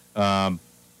anyway.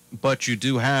 But you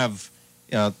do have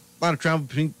a lot of travel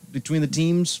between the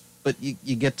teams, but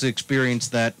you get to experience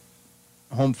that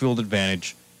home field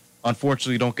advantage.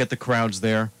 Unfortunately, you don't get the crowds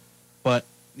there, but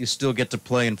you still get to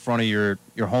play in front of your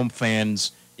home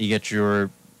fans. You get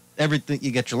your everything.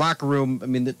 You get your locker room. I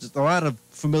mean, there's a lot of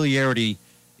familiarity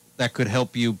that could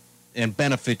help you and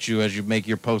benefit you as you make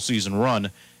your postseason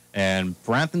run. And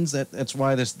for Athens, that's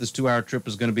why this 2-hour trip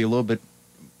is going to be a little bit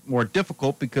more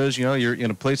difficult because, you're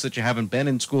in a place that you haven't been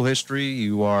in school history.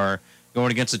 You are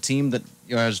going against a team that,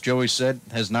 as Joey said,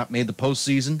 has not made the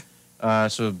postseason.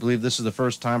 So I believe this is the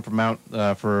first time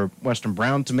for Western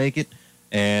Brown to make it.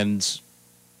 And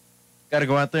got to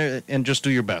go out there and just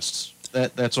do your best.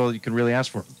 That's all you can really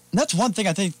ask for. And that's one thing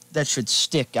I think that should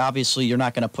stick. Obviously, you're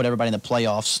not going to put everybody in the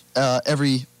playoffs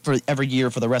every year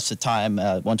for the rest of the time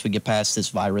once we get past this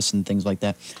virus and things like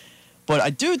that. But I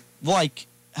do like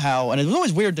how, and it was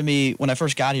always weird to me when I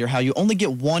first got here, how you only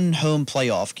get one home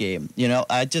playoff game.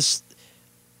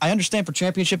 I understand for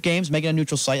championship games, making a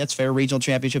neutral site, that's fair. Regional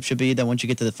championship should be. Then once you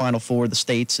get to the Final Four, the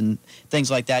states and things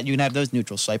like that, you can have those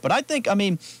neutral site. But I think,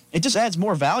 it just adds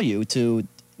more value to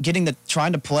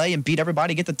trying to play and beat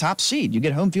everybody, get the top seed. You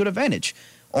get home field advantage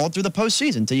all through the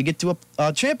postseason until you get to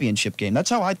a championship game.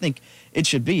 That's how I think it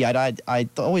should be. I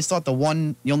always thought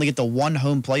you only get the one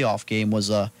home playoff game was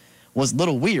a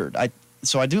little weird.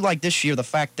 So I do like this year the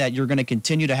fact that you're going to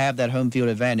continue to have that home field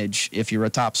advantage if you're a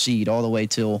top seed all the way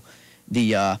till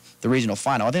the regional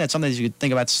final. I think that's something that you could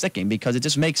think about sticking because it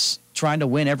just makes trying to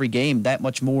win every game that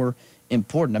much more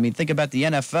important. Think about the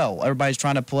NFL. Everybody's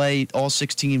trying to play all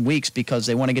 16 weeks because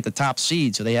they want to get the top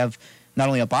seed, so they have not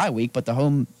only a bye week but the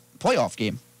home playoff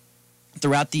game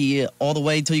throughout all the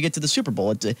way until you get to the Super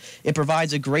Bowl. It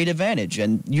provides a great advantage,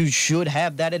 and you should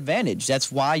have that advantage.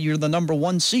 That's why you're the number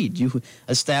one seed. You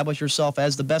establish yourself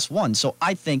as the best one. So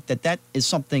I think that is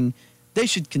something they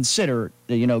should consider,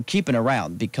 keeping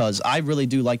around, because I really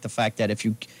do like the fact that if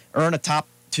you earn a top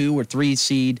 2 or 3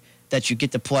 seed, that you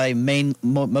get to play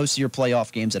most of your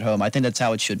playoff games at home. I think that's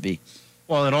how it should be.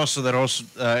 Well, and also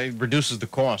it reduces the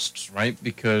costs, right?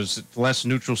 Because it's less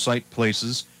neutral site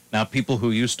places. Now, people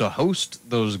who used to host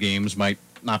those games might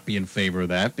not be in favor of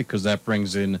that because that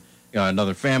brings in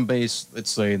another fan base. Let's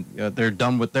say they're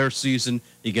done with their season.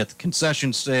 You get the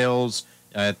concession sales.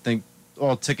 I think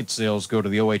all ticket sales go to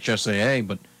the OHSAA,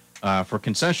 but for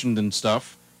concessions and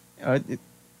stuff, it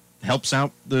helps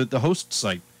out the host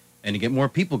site, and you get more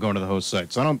people going to the host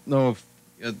site. So I don't know if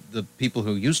the people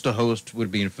who used to host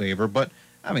would be in favor, but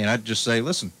I'd just say,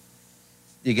 listen,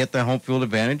 you get that home field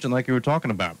advantage, and like you were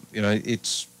talking about,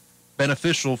 it's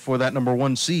beneficial for that number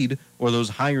one seed or those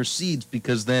higher seeds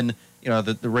because then,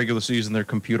 the regular season, their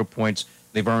computer points,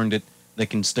 they've earned it, they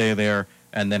can stay there,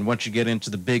 and then once you get into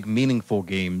the big meaningful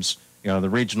games, the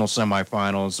regional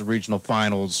semifinals, the regional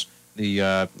finals,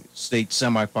 the state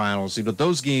semifinals,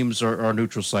 those games are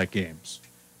neutral site games.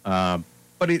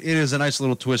 But it is a nice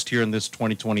little twist here in this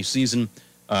 2020 season.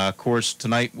 Of course,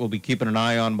 tonight we'll be keeping an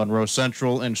eye on Monroe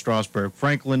Central and Strasburg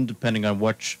Franklin, depending on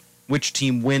which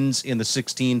team wins in the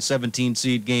 16-17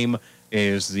 seed game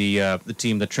is the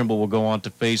team that Trimble will go on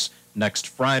to face next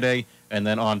Friday. And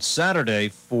then on Saturday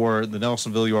for the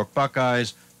Nelsonville York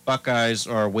Buckeyes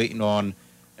are waiting on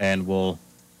and will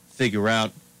figure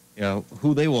out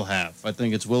who they will have. I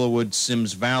think it's Willowwood,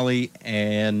 Sims Valley,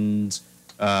 and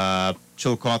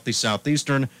Chillicothe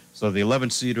Southeastern. So the 11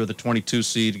 seed or the 22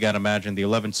 seed, you got to imagine the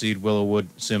 11 seed Willowwood,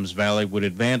 Sims Valley would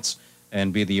advance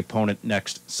and be the opponent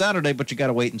next Saturday. But you got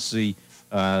to wait and see.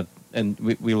 And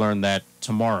we learn that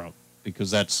tomorrow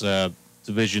because that's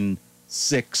Division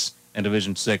 6, and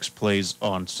Division 6 plays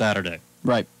on Saturday.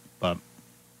 Right. But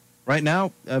right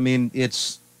now,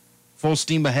 it's full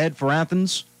steam ahead for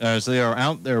Athens as they are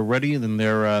out, they're ready, and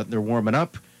they're warming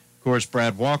up. Of course,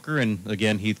 Brad Walker and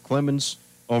again Heath Clemens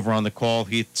over on the call.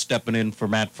 Heath stepping in for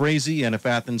Matt Frazee, and if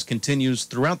Athens continues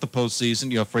throughout the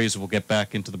postseason, Frazee will get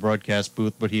back into the broadcast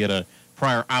booth, but he had a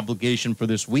prior obligation for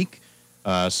this week,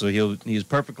 so he's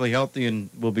perfectly healthy and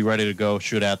will be ready to go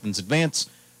should Athens advance.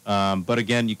 But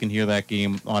again, you can hear that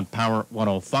game on Power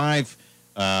 105.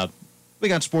 We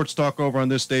got sports talk over on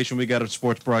this station. We got a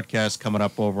sports broadcast coming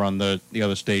up over on the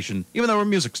other station, even though we're a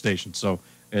music station. So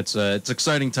it's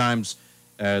exciting times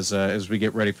as we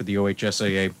get ready for the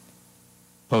OHSAA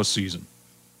postseason.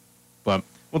 But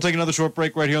we'll take another short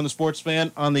break right here on the Sports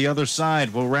Fan. On the other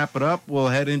side, we'll wrap it up. We'll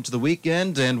head into the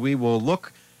weekend, and we will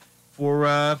look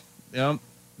for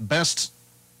best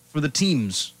for the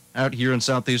teams out here in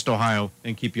Southeast Ohio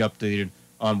and keep you updated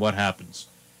on what happens.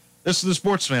 This is the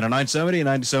Sports Fan on 970 and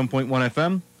 97.1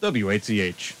 FM,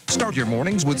 WATH. Start your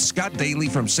mornings with Scott Daly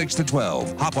from 6 to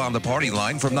 12. Hop on the party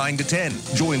line from 9 to 10.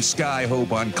 Join Sky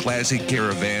Hope on Classic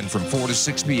Caravan from 4 to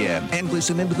 6 p.m. And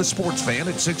listen into the Sports Fan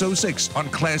at 6:06 on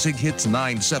Classic Hits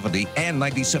 970 and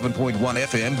 97.1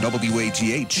 FM,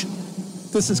 WATH.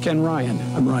 This is Ken Ryan.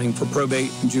 I'm running for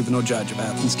probate and juvenile judge of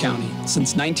Athens County.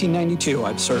 Since 1992,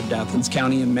 I've served Athens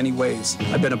County in many ways.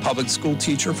 I've been a public school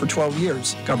teacher for 12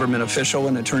 years, government official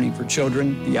and attorney for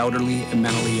children, the elderly, and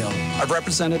mentally ill. I've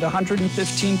represented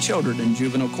 115 children in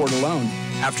juvenile court alone.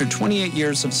 After 28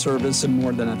 years of service and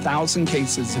more than 1,000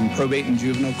 cases in probate and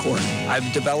juvenile court, I've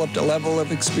developed a level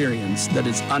of experience that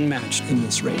is unmatched in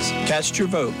this race. Cast your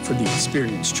vote for the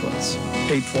experience choice.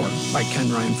 Paid for by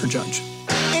Ken Ryan for Judge.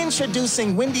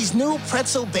 Introducing Wendy's new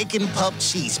Pretzel Bacon Pub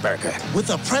Cheeseburger. With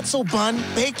a pretzel bun,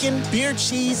 bacon, beer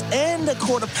cheese, and a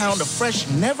quarter pound of fresh,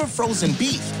 never frozen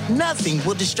beef, nothing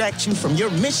will distract you from your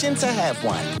mission to have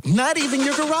one. Not even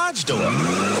your garage door,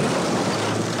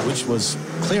 which was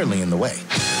clearly in the way.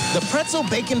 The Pretzel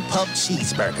Bacon Pub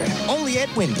Cheeseburger, only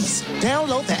at Wendy's.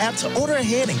 Download the app to order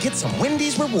ahead and get some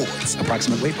Wendy's rewards.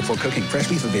 Approximate weight before cooking. Fresh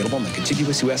beef available in the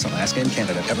contiguous U.S., Alaska, and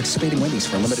Canada. At participating Wendy's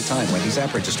for a limited time. Wendy's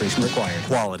app registration required.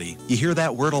 Quality. You hear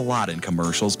that word a lot in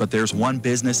commercials, but there's one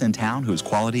business in town whose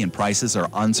quality and prices are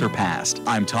unsurpassed.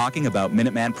 I'm talking about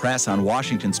Minuteman Press on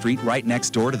Washington Street, right next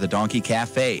door to the Donkey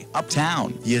Cafe,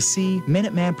 uptown. You see,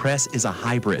 Minuteman Press is a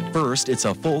hybrid. First, it's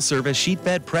a full-service sheet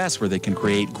bed press where they can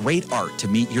create great art to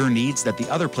meet your needs that the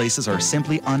other places are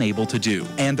simply unable to do.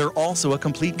 And they're also a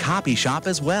complete copy shop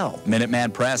as well.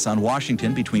 Minuteman Press on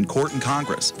Washington between Court and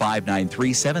Congress,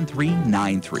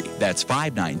 593-7393. That's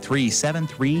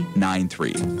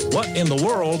 593-7393. What in the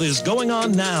world is going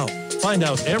on now? Find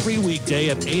out every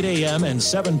weekday at 8 a.m. and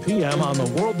 7 p.m. on the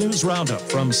World News Roundup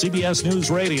from CBS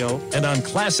News Radio and on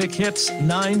Classic Hits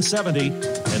 970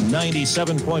 and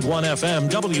 97.1 FM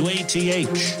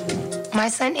WATH. My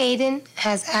son Aiden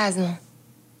has asthma.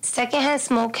 Secondhand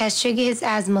smoke has triggered his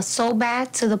asthma so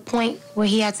bad to the point where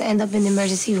he had to end up in the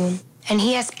emergency room. And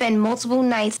he has spent multiple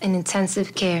nights in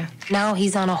intensive care. Now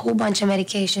he's on a whole bunch of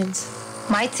medications.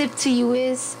 My tip to you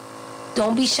is,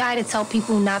 don't be shy to tell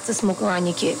people not to smoke around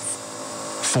your kids.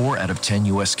 4 out of 10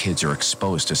 U.S. kids are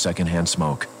exposed to secondhand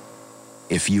smoke.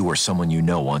 If you or someone you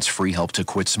know wants free help to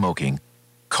quit smoking,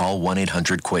 call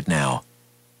 1-800-QUIT-NOW.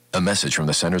 A message from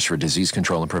the Centers for Disease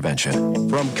Control and Prevention.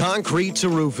 From concrete to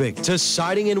roofing to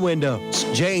siding and windows,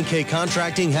 J&K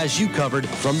Contracting has you covered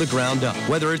from the ground up.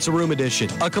 Whether it's a room addition,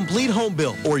 a complete home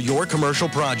build, or your commercial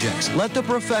projects, let the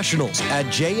professionals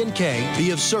at J&K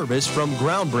be of service from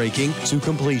groundbreaking to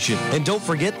completion. And don't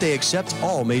forget they accept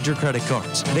all major credit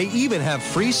cards. They even have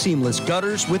free seamless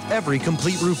gutters with every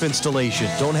complete roof installation.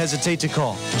 Don't hesitate to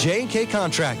call J&K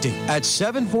Contracting at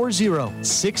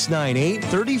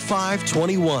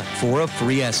 740-698-3521. for a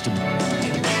free estimate.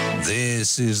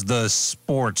 This is the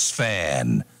Sports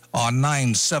Fan on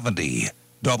 970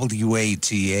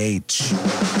 WATH.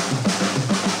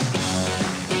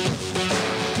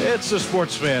 It's the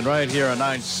Sports Fan right here on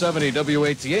 970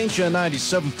 WATH and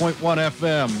 97.1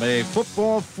 FM. A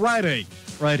football Friday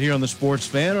right here on the Sports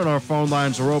Fan, and our phone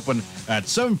lines are open at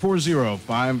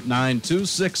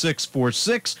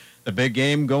 740-592-6646. The big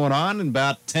game going on in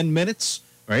about 10 minutes.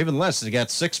 Or even less. They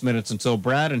got 6 minutes until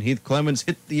Brad and Heath Clemens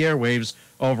hit the airwaves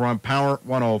over on Power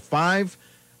 105.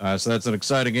 So that's an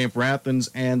exciting game for Athens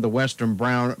and the Western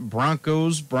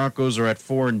Broncos. Broncos are at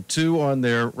 4-2 on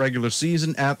their regular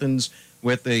season. Athens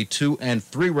with a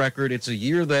 2-3 record. It's a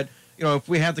year that, if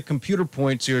we had the computer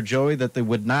points here, Joey, that they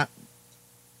would not.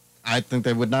 I think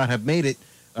they would not have made it,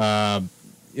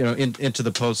 into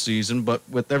the postseason. But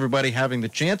with everybody having the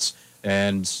chance.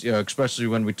 And especially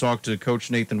when we talked to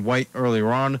Coach Nathan White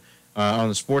earlier on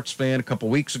the Sports Fan a couple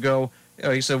weeks ago,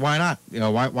 he said, "Why not?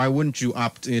 Why wouldn't you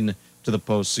opt in to the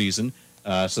postseason?"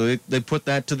 So they put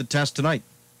that to the test tonight.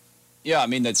 Yeah, I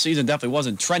mean that season definitely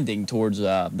wasn't trending towards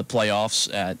the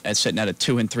playoffs at sitting at a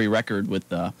 2-3 record with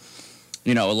a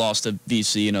loss to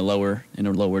VC in a lower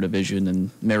division,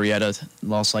 and Marietta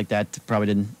loss like that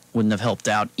probably wouldn't have helped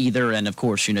out either. And of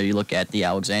course, you look at the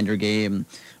Alexander game,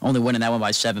 only winning that one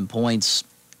by 7 points.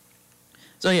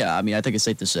 So, yeah, I mean, I think it's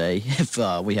safe to say if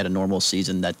we had a normal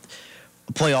season that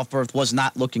a playoff berth was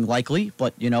not looking likely,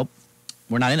 but, you know,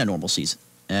 we're not in a normal season.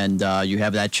 And you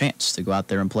have that chance to go out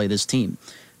there and play this team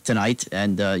tonight.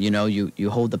 And, you know, you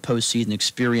hold the postseason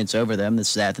experience over them. This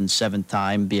is Athens' 7th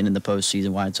time being in the postseason,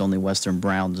 while it's only Western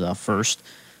Browns first.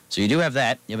 So you do have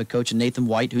that. You have a coach in Nathan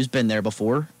White who's been there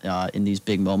before in these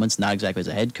big moments, not exactly as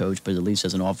a head coach, but at least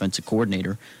as an offensive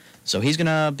coordinator. So he's going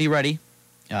to be ready.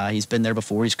 He's been there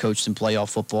before. He's coached in playoff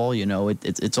football. You know,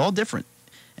 it's all different.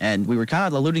 And we were kind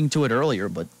of alluding to it earlier,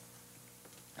 but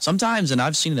sometimes, and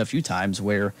I've seen it a few times,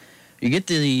 where you get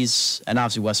these, and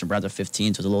obviously Western Browns are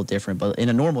 15, so it's a little different, but in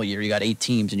a normal year, you got 8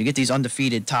 teams, and you get these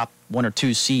undefeated top 1 or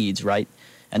 2 seeds, right?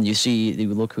 And you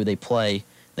look who they play,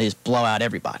 they just blow out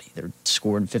everybody. They're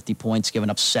scoring 50 points, giving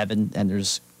up 7, and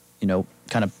there's, you know,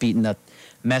 kind of beating the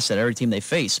mess at every team they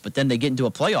face. But then they get into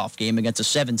a playoff game against a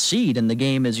 7 seed, and the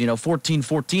game is, you know,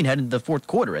 14-14 heading to the fourth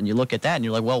quarter. And you look at that, and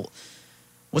you're like, well,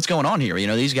 what's going on here? You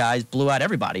know, these guys blew out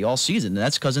everybody all season. And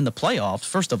that's because in the playoffs,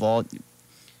 first of all,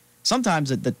 sometimes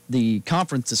the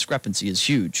conference discrepancy is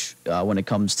huge when it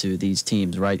comes to these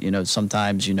teams, right? You know,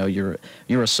 sometimes, you know, you're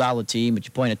a solid team, but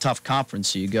you play in a tough conference,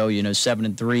 so you go, you know,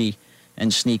 7-3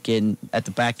 and sneak in at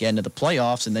the back end of the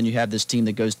playoffs, and then you have this team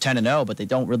that goes 10-0, but they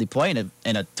don't really play in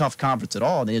a tough conference at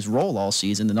all. They just roll all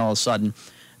season, and all of a sudden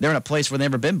they're in a place where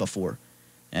they've never been before.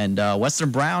 And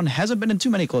Western Brown hasn't been in too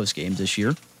many close games this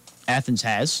year. Athens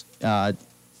has, and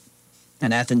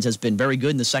Athens has been very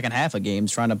good in the second half of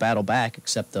games, trying to battle back,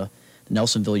 except the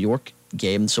Nelsonville-York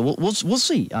game. So we'll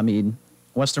see. I mean,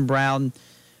 Western Brown,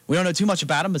 we don't know too much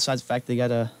about them besides the fact they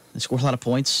score a lot of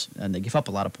points and they give up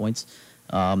a lot of points.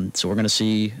 So we're going to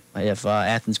see if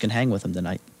Athens can hang with them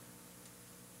tonight.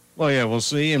 Well, yeah, we'll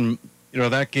see. And, you know,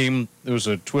 that game, there was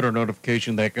a Twitter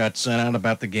notification that got sent out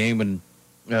about the game, and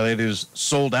it is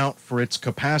sold out for its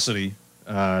capacity.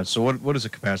 So what is the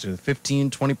capacity?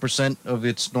 15, 20% of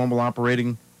its normal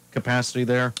operating capacity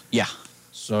there? Yeah.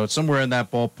 So it's somewhere in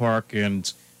that ballpark, and,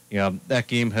 you know, that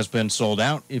game has been sold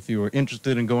out. If you were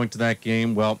interested in going to that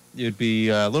game, well, it'd be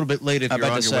a little bit late if you're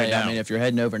on your way now. I mean, if you're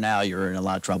heading over now, you're in a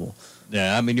lot of trouble.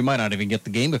 Yeah, I mean, you might not even get the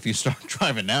game if you start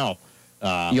driving now.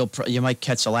 You might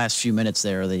catch the last few minutes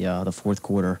there, the fourth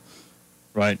quarter.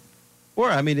 Right. Or,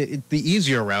 I mean, the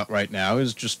easier route right now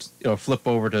is just, you know, flip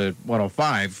over to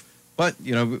 105. But,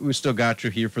 you know, we still got you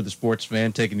here for the sports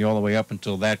fan, taking you all the way up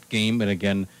until that game. And,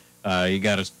 again, you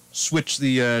got to switch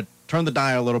turn the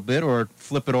dial a little bit or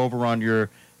flip it over on your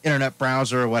internet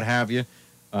browser or what have you.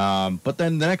 But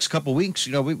then the next couple weeks,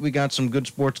 you know, we got some good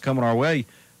sports coming our way.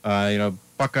 You know,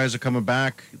 Buckeyes are coming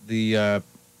back. The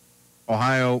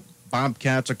Ohio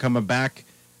Bobcats are coming back.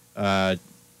 And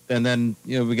then,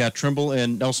 you know, we got Trimble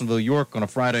and Nelsonville York on a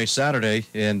Friday, Saturday.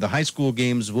 And the high school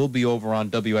games will be over on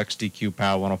WXDQ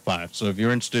Power 105. So if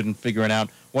you're interested in figuring out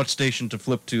what station to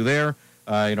flip to there,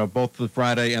 you know, both the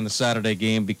Friday and the Saturday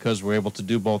game, because we're able to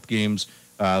do both games,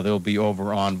 they'll be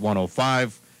over on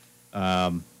 105.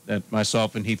 And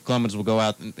myself and Heath Clemens will go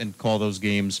out and call those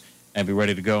games and be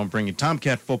ready to go and bring you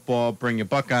Tomcat football, bring you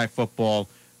Buckeye football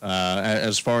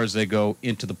as far as they go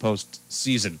into the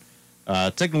postseason.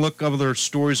 Taking a look at other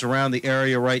stories around the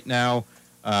area right now.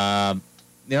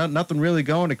 Nothing really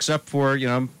going except for, you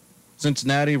know,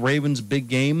 Cincinnati Ravens big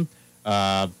game.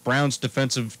 Browns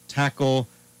defensive tackle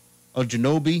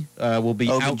Ogunjobi will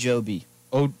be out. Ogunjobi.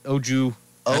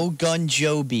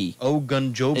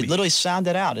 It literally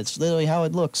sounded out. It's literally how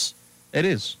it looks. It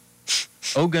is.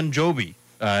 Ogunjobi.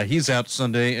 He's out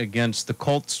Sunday against the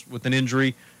Colts with an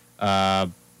injury.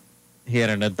 He had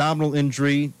an abdominal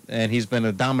injury, and he's been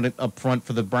a dominant up front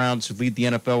for the Browns, who lead the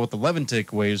NFL with 11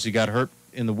 takeaways. He got hurt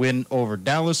in the win over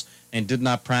Dallas and did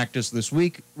not practice this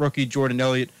week. Rookie Jordan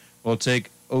Elliott will take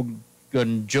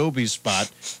Ogunjobi's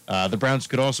spot. The Browns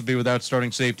could also be without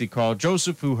starting safety Carl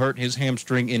Joseph, who hurt his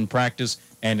hamstring in practice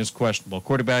and is questionable.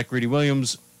 Quarterback Greedy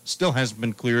Williams still hasn't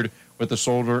been cleared with a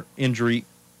shoulder injury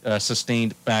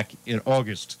sustained back in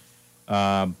August.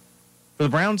 For the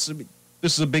Browns,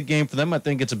 this is a big game for them. I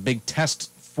think it's a big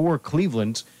test for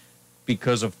Cleveland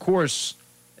because, of course,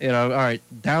 you know, all right,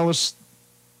 Dallas,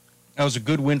 that was a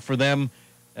good win for them.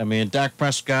 I mean, Dak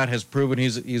Prescott has proven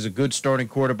he's a good starting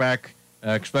quarterback,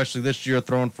 especially this year,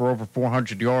 throwing for over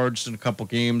 400 yards in a couple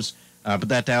games. But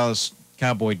that Dallas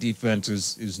Cowboy defense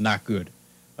is not good.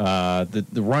 The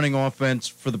running offense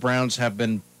for the Browns have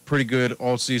been pretty good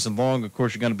all season long. Of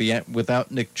course, you're going to be without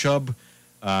Nick Chubb,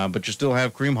 but you still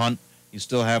have Kareem Hunt. You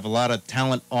still have a lot of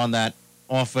talent on that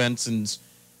offense, and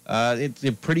it's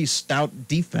a pretty stout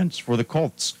defense for the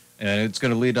Colts, and it's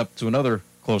going to lead up to another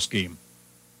close game.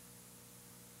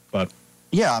 But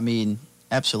yeah, I mean,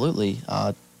 absolutely.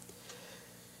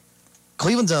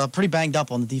 Cleveland's pretty banged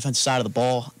up on the defensive side of the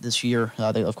ball this year.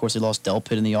 Of course, they lost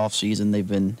Delpit in the offseason. They've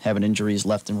been having injuries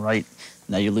left and right.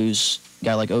 Now you lose a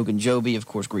guy like Ogunjobi. Of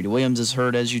course, Greedy Williams is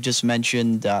hurt, as you just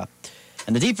mentioned. And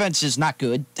the defense is not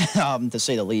good, to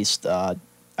say the least. I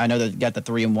know they've got the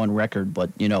 3-1 record,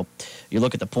 but, you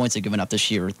look at the points they've given up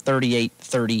this year, 38,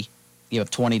 30. You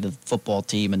have 20 to the football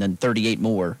team, and then 38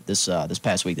 more this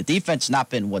past week. The defense has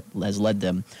not been what has led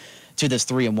them to this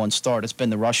 3-1 start. It's been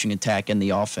the rushing attack and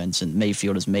the offense, and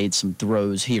Mayfield has made some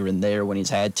throws here and there when he's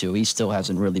had to. He still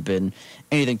hasn't really been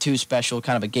anything too special,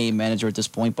 kind of a game manager at this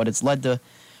point, but it's led to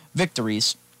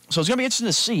victories. So it's going to be interesting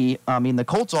to see. I mean, the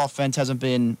Colts offense hasn't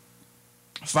been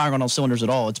firing on all cylinders at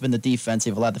all. It's been the defense.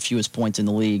 They've allowed the fewest points in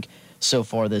the league so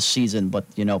far this season, but,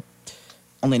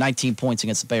 only 19 points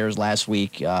against the Bears last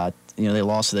week. They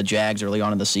lost to the Jags early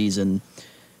on in the season.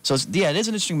 So, it is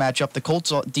an interesting matchup. The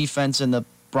Colts defense and the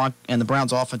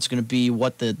Browns offense is going to be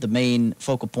what the main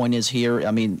focal point is here.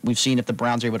 I mean, we've seen if the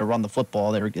Browns are able to run the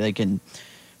football, they can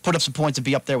put up some points and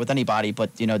be up there with anybody.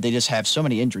 But, they just have so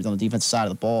many injuries on the defensive side of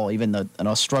the ball. Even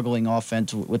a struggling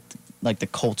offense with like the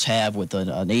Colts have with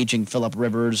an aging Phillip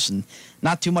Rivers and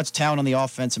not too much talent on the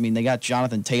offense. I mean, they got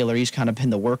Jonathan Taylor. He's kind of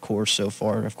been the workhorse so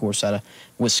far, of course, out of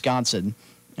Wisconsin.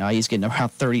 He's getting around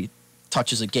 30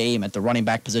 touches a game at the running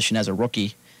back position as a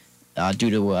rookie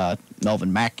due to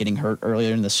Melvin Mack getting hurt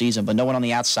earlier in the season. But no one on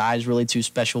the outside is really too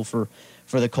special for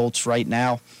the Colts right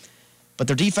now. But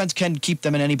their defense can keep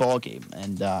them in any ball game.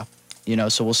 And,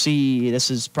 so we'll see. This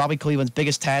is probably Cleveland's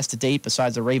biggest task to date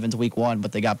besides the Ravens week 1,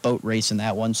 but they got boat race in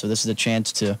that one. So this is a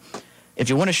chance to, if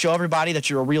you want to show everybody that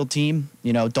you're a real team,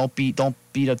 don't beat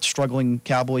a struggling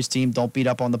Cowboys team. Don't beat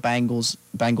up on the Bengals.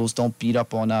 Bengals don't beat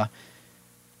up on,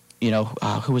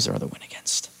 who was their other win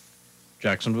against?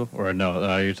 Jacksonville? Or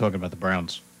no, you're talking about the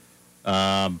Browns.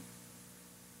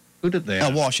 Who did they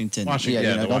have? Washington.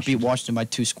 Don't beat Washington by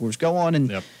 2 scores. Go on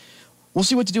and we'll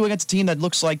see what to do against a team that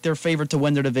looks like they're favored to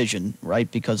win their division,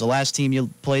 right? Because the last team you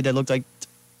played that looked like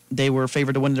they were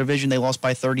favored to win the division, they lost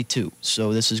by 32.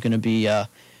 So this is going to be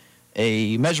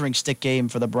a measuring stick game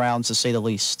for the Browns, to say the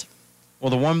least. Well,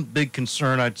 the one big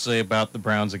concern I'd say about the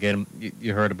Browns, again,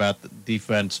 you heard about the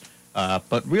defense,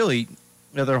 but really,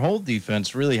 their whole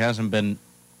defense really hasn't been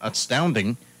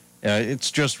astounding.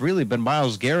 It's just really been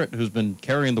Myles Garrett who's been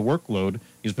carrying the workload.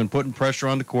 He's been putting pressure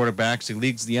on the quarterbacks. He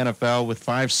leads the NFL with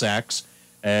 5 sacks.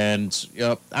 And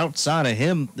outside of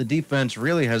him, the defense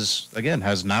really has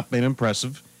not been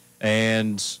impressive.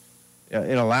 And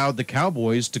it allowed the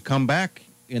Cowboys to come back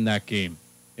in that game.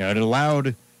 It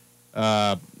allowed,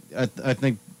 I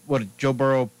think, Joe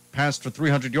Burrow passed for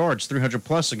 300 yards, 300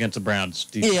 plus against the Browns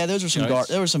defense. Yeah, those were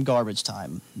there were some garbage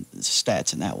time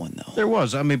stats in that one, though. There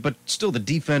was. I mean, but still, the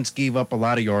defense gave up a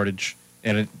lot of yardage,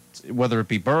 and whether it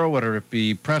be Burrow, whether it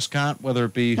be Prescott, whether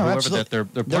it be whoever that they're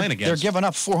playing against, they're giving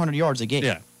up 400 yards a game.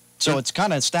 Yeah. So it's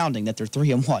kind of astounding that they're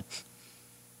 3-1.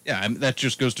 Yeah, and that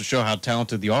just goes to show how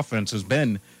talented the offense has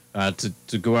been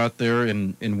to go out there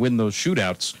and win those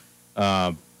shootouts.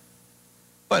 But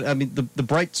I mean, the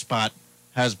bright spot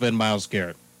has been Myles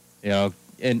Garrett.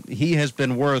 And he has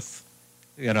been worth,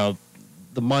 the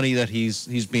money that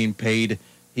he's being paid.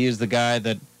 He is the guy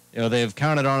that, they have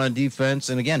counted on defense.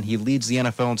 And again, he leads the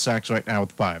NFL in sacks right now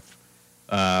with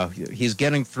 5. He's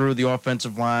getting through the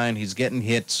offensive line. He's getting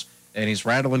hits, and he's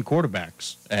rattling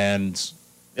quarterbacks. And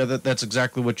that's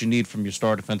exactly what you need from your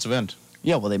star defensive end.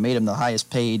 Yeah, well, they made him the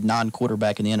highest paid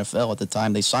non-quarterback in the NFL at the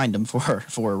time they signed him for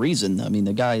a reason. I mean,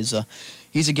 the guy's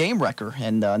he's a game wrecker,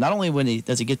 and not only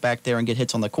does he get back there and get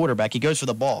hits on the quarterback, he goes for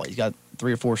the ball. He's got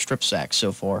 3 or 4 strip sacks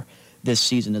so far this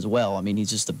season as well. I mean, he's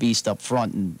just a beast up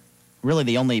front, and really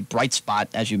the only bright spot,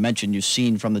 as you mentioned, you've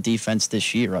seen from the defense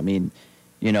this year. I mean,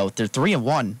 they're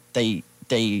 3-1. They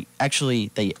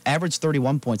average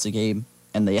 31 points a game,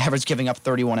 and they average giving up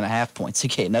 31.5 points a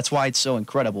game. That's why it's so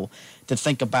incredible to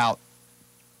think about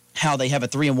how they have a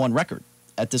 3-1 record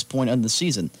at this point in the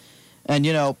season. And,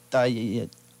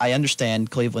 I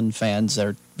understand Cleveland fans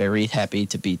are very happy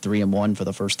to be 3-1 for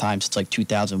the first time since like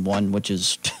 2001, which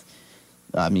is,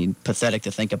 pathetic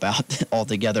to think about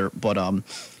altogether. But,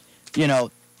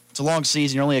 it's a long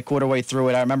season. You're only a quarter way through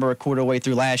it. I remember a quarter way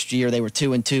through last year, they were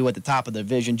 2-2 at the top of the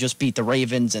division, just beat the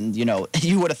Ravens, and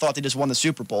you would have thought they just won the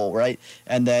Super Bowl, right?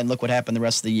 And then look what happened the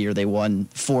rest of the year. They won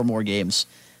 4 more games,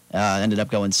 ended up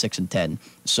going 6-10.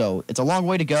 So it's a long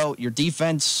way to go. Your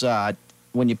defense,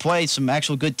 when you play some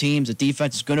actual good teams, the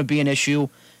defense is going to be an issue.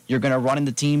 You're going to run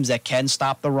into teams that can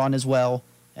stop the run as well,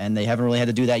 and they haven't really had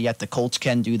to do that yet. The Colts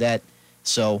can do that.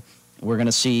 So we're going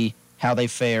to see how they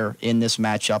fare in this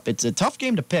matchup. It's a tough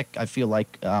game to pick, I feel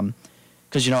like,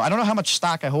 because, I don't know how much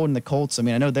stock I hold in the Colts. I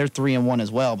mean, I know they're 3-1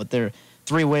 as well, but they're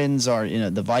 3 wins are,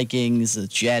 the Vikings, the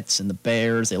Jets, and the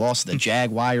Bears. They lost to the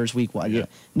Jaguars week 1. Yeah.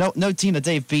 No team that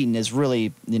they've beaten is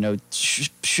really,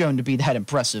 shown to be that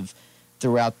impressive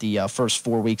throughout the first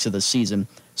 4 weeks of the season.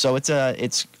 So it's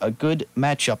a good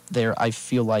matchup there. I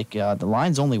feel like the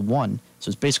line's only 1, so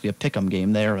it's basically a pick'em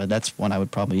game there. That's one I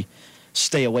would probably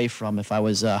stay away from if I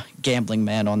was a gambling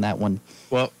man on that one.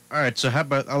 Well, all right, so how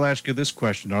about I'll ask you this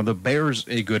question. Are the Bears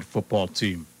a good football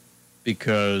team?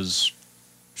 Because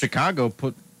Chicago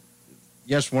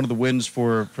one of the wins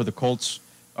for the Colts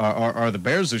are the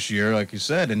Bears this year, like you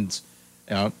said, and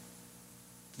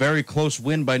very close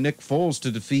win by Nick Foles to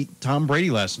defeat Tom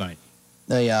Brady last night.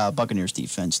 The Buccaneers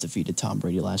defense defeated Tom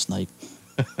Brady last night.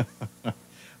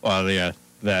 Well, yeah,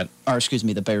 that. Or excuse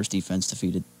me, the Bears defense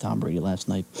defeated Tom Brady last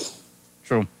night.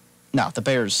 True. No, the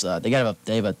Bears they have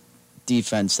a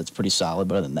defense that's pretty solid,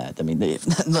 but other than that, I mean, they have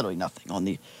literally nothing on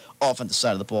the offensive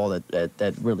side of the ball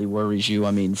that really worries you.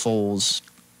 I mean, Foles,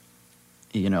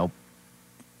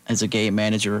 as a game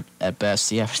manager at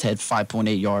best, he had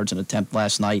 5.8 yards an attempt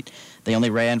last night. They only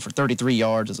ran for 33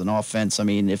 yards as an offense. I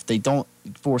mean, if they don't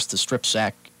force the strip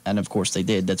sack, and of course they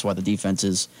did, that's why the defense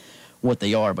is what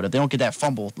they are. But if they don't get that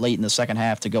fumble late in the second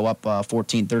half to go up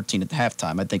 14-13 at the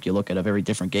halftime, I think you look at a very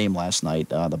different game last night.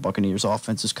 The Buccaneers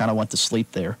offense just kind of went to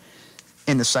sleep there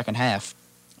in the second half.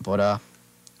 But,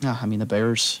 I mean, the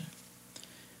Bears,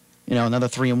 another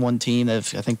 3-1 team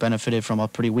that I think benefited from a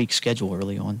pretty weak schedule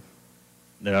early on.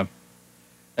 Yeah.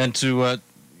 And to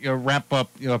wrap up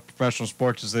professional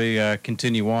sports as they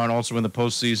continue on, also in the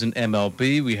postseason,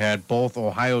 MLB, we had both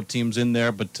Ohio teams in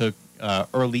there, but took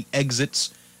early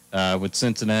exits with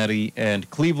Cincinnati and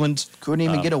Cleveland. Couldn't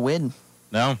even get a win.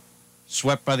 No.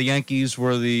 Swept by the Yankees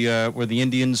were the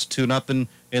Indians 2-0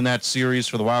 in that series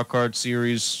for the wild card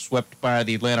series. Swept by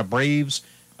the Atlanta Braves.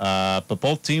 But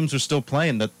both teams are still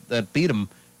playing that beat them.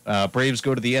 Braves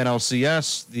go to the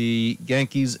NLCS. The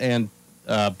Yankees and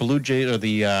Blue Jays, or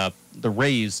the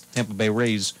Rays, Tampa Bay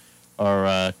Rays,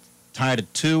 are tied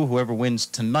at 2. Whoever wins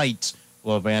tonight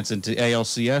will advance into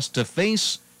ALCS to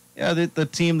face the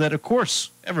team that, of course,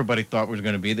 everybody thought was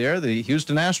going to be there, the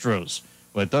Houston Astros,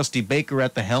 with Dusty Baker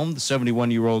at the helm, the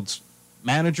 71-year-old's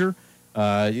manager.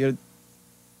 Probably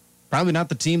not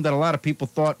the team that a lot of people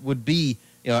thought would be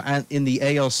in the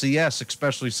ALCS,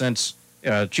 especially since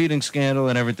cheating scandal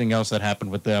and everything else that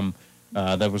happened with them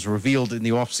that was revealed in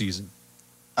the offseason.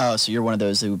 Oh, so you're one of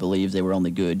those who believes they were only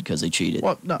good because they cheated.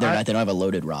 Well, no, they don't have a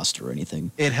loaded roster or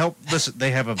anything. It helped. Listen,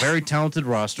 they have a very talented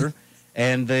roster,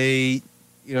 and they,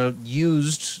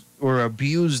 used or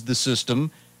abused the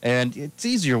system. And it's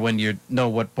easier when you know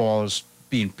what ball is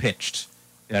being pitched.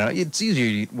 It's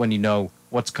easier when you know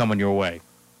what's coming your way.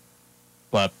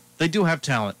 But they do have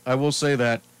talent. I will say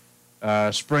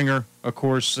that Springer, of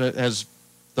course, has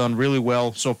done really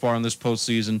well so far in this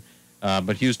postseason.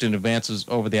 But Houston advances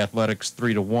over the Athletics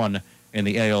 3-1 in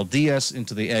the ALDS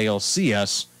into the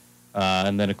ALCS.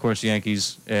 And then, of course, the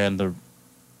Yankees and the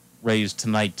Rays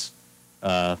tonight,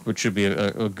 which should be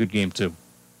a good game, too.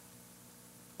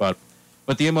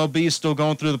 But the MLB is still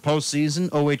going through the postseason.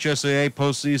 OHSAA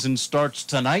postseason starts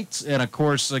tonight. And, of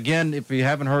course, again, if you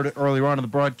haven't heard it earlier on in the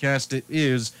broadcast, it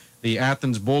is the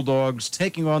Athens Bulldogs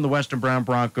taking on the Western Brown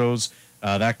Broncos.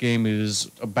 That game is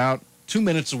about 2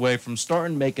 minutes away from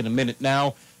starting, making a minute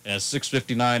now, as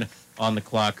 6:59 on the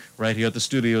clock right here at the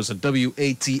studios at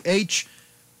WATH.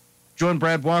 Join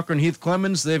Brad Walker and Heath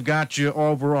Clemens. They've got you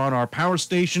over on our power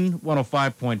station,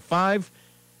 105.5.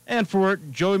 And for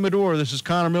Joey Medor, this is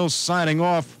Connor Mills signing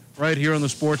off right here on the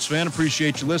Sports Fan.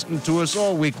 Appreciate you listening to us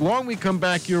all week long. We come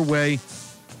back your way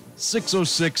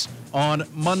 6:06 on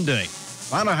Monday.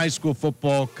 A lot of high school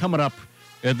football coming up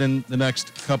in the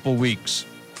next couple weeks.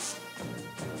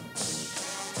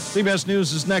 CBS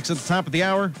News is next at the top of the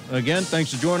hour. Again,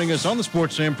 thanks for joining us on the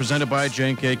Sports Fan presented by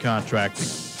J&K Contracting.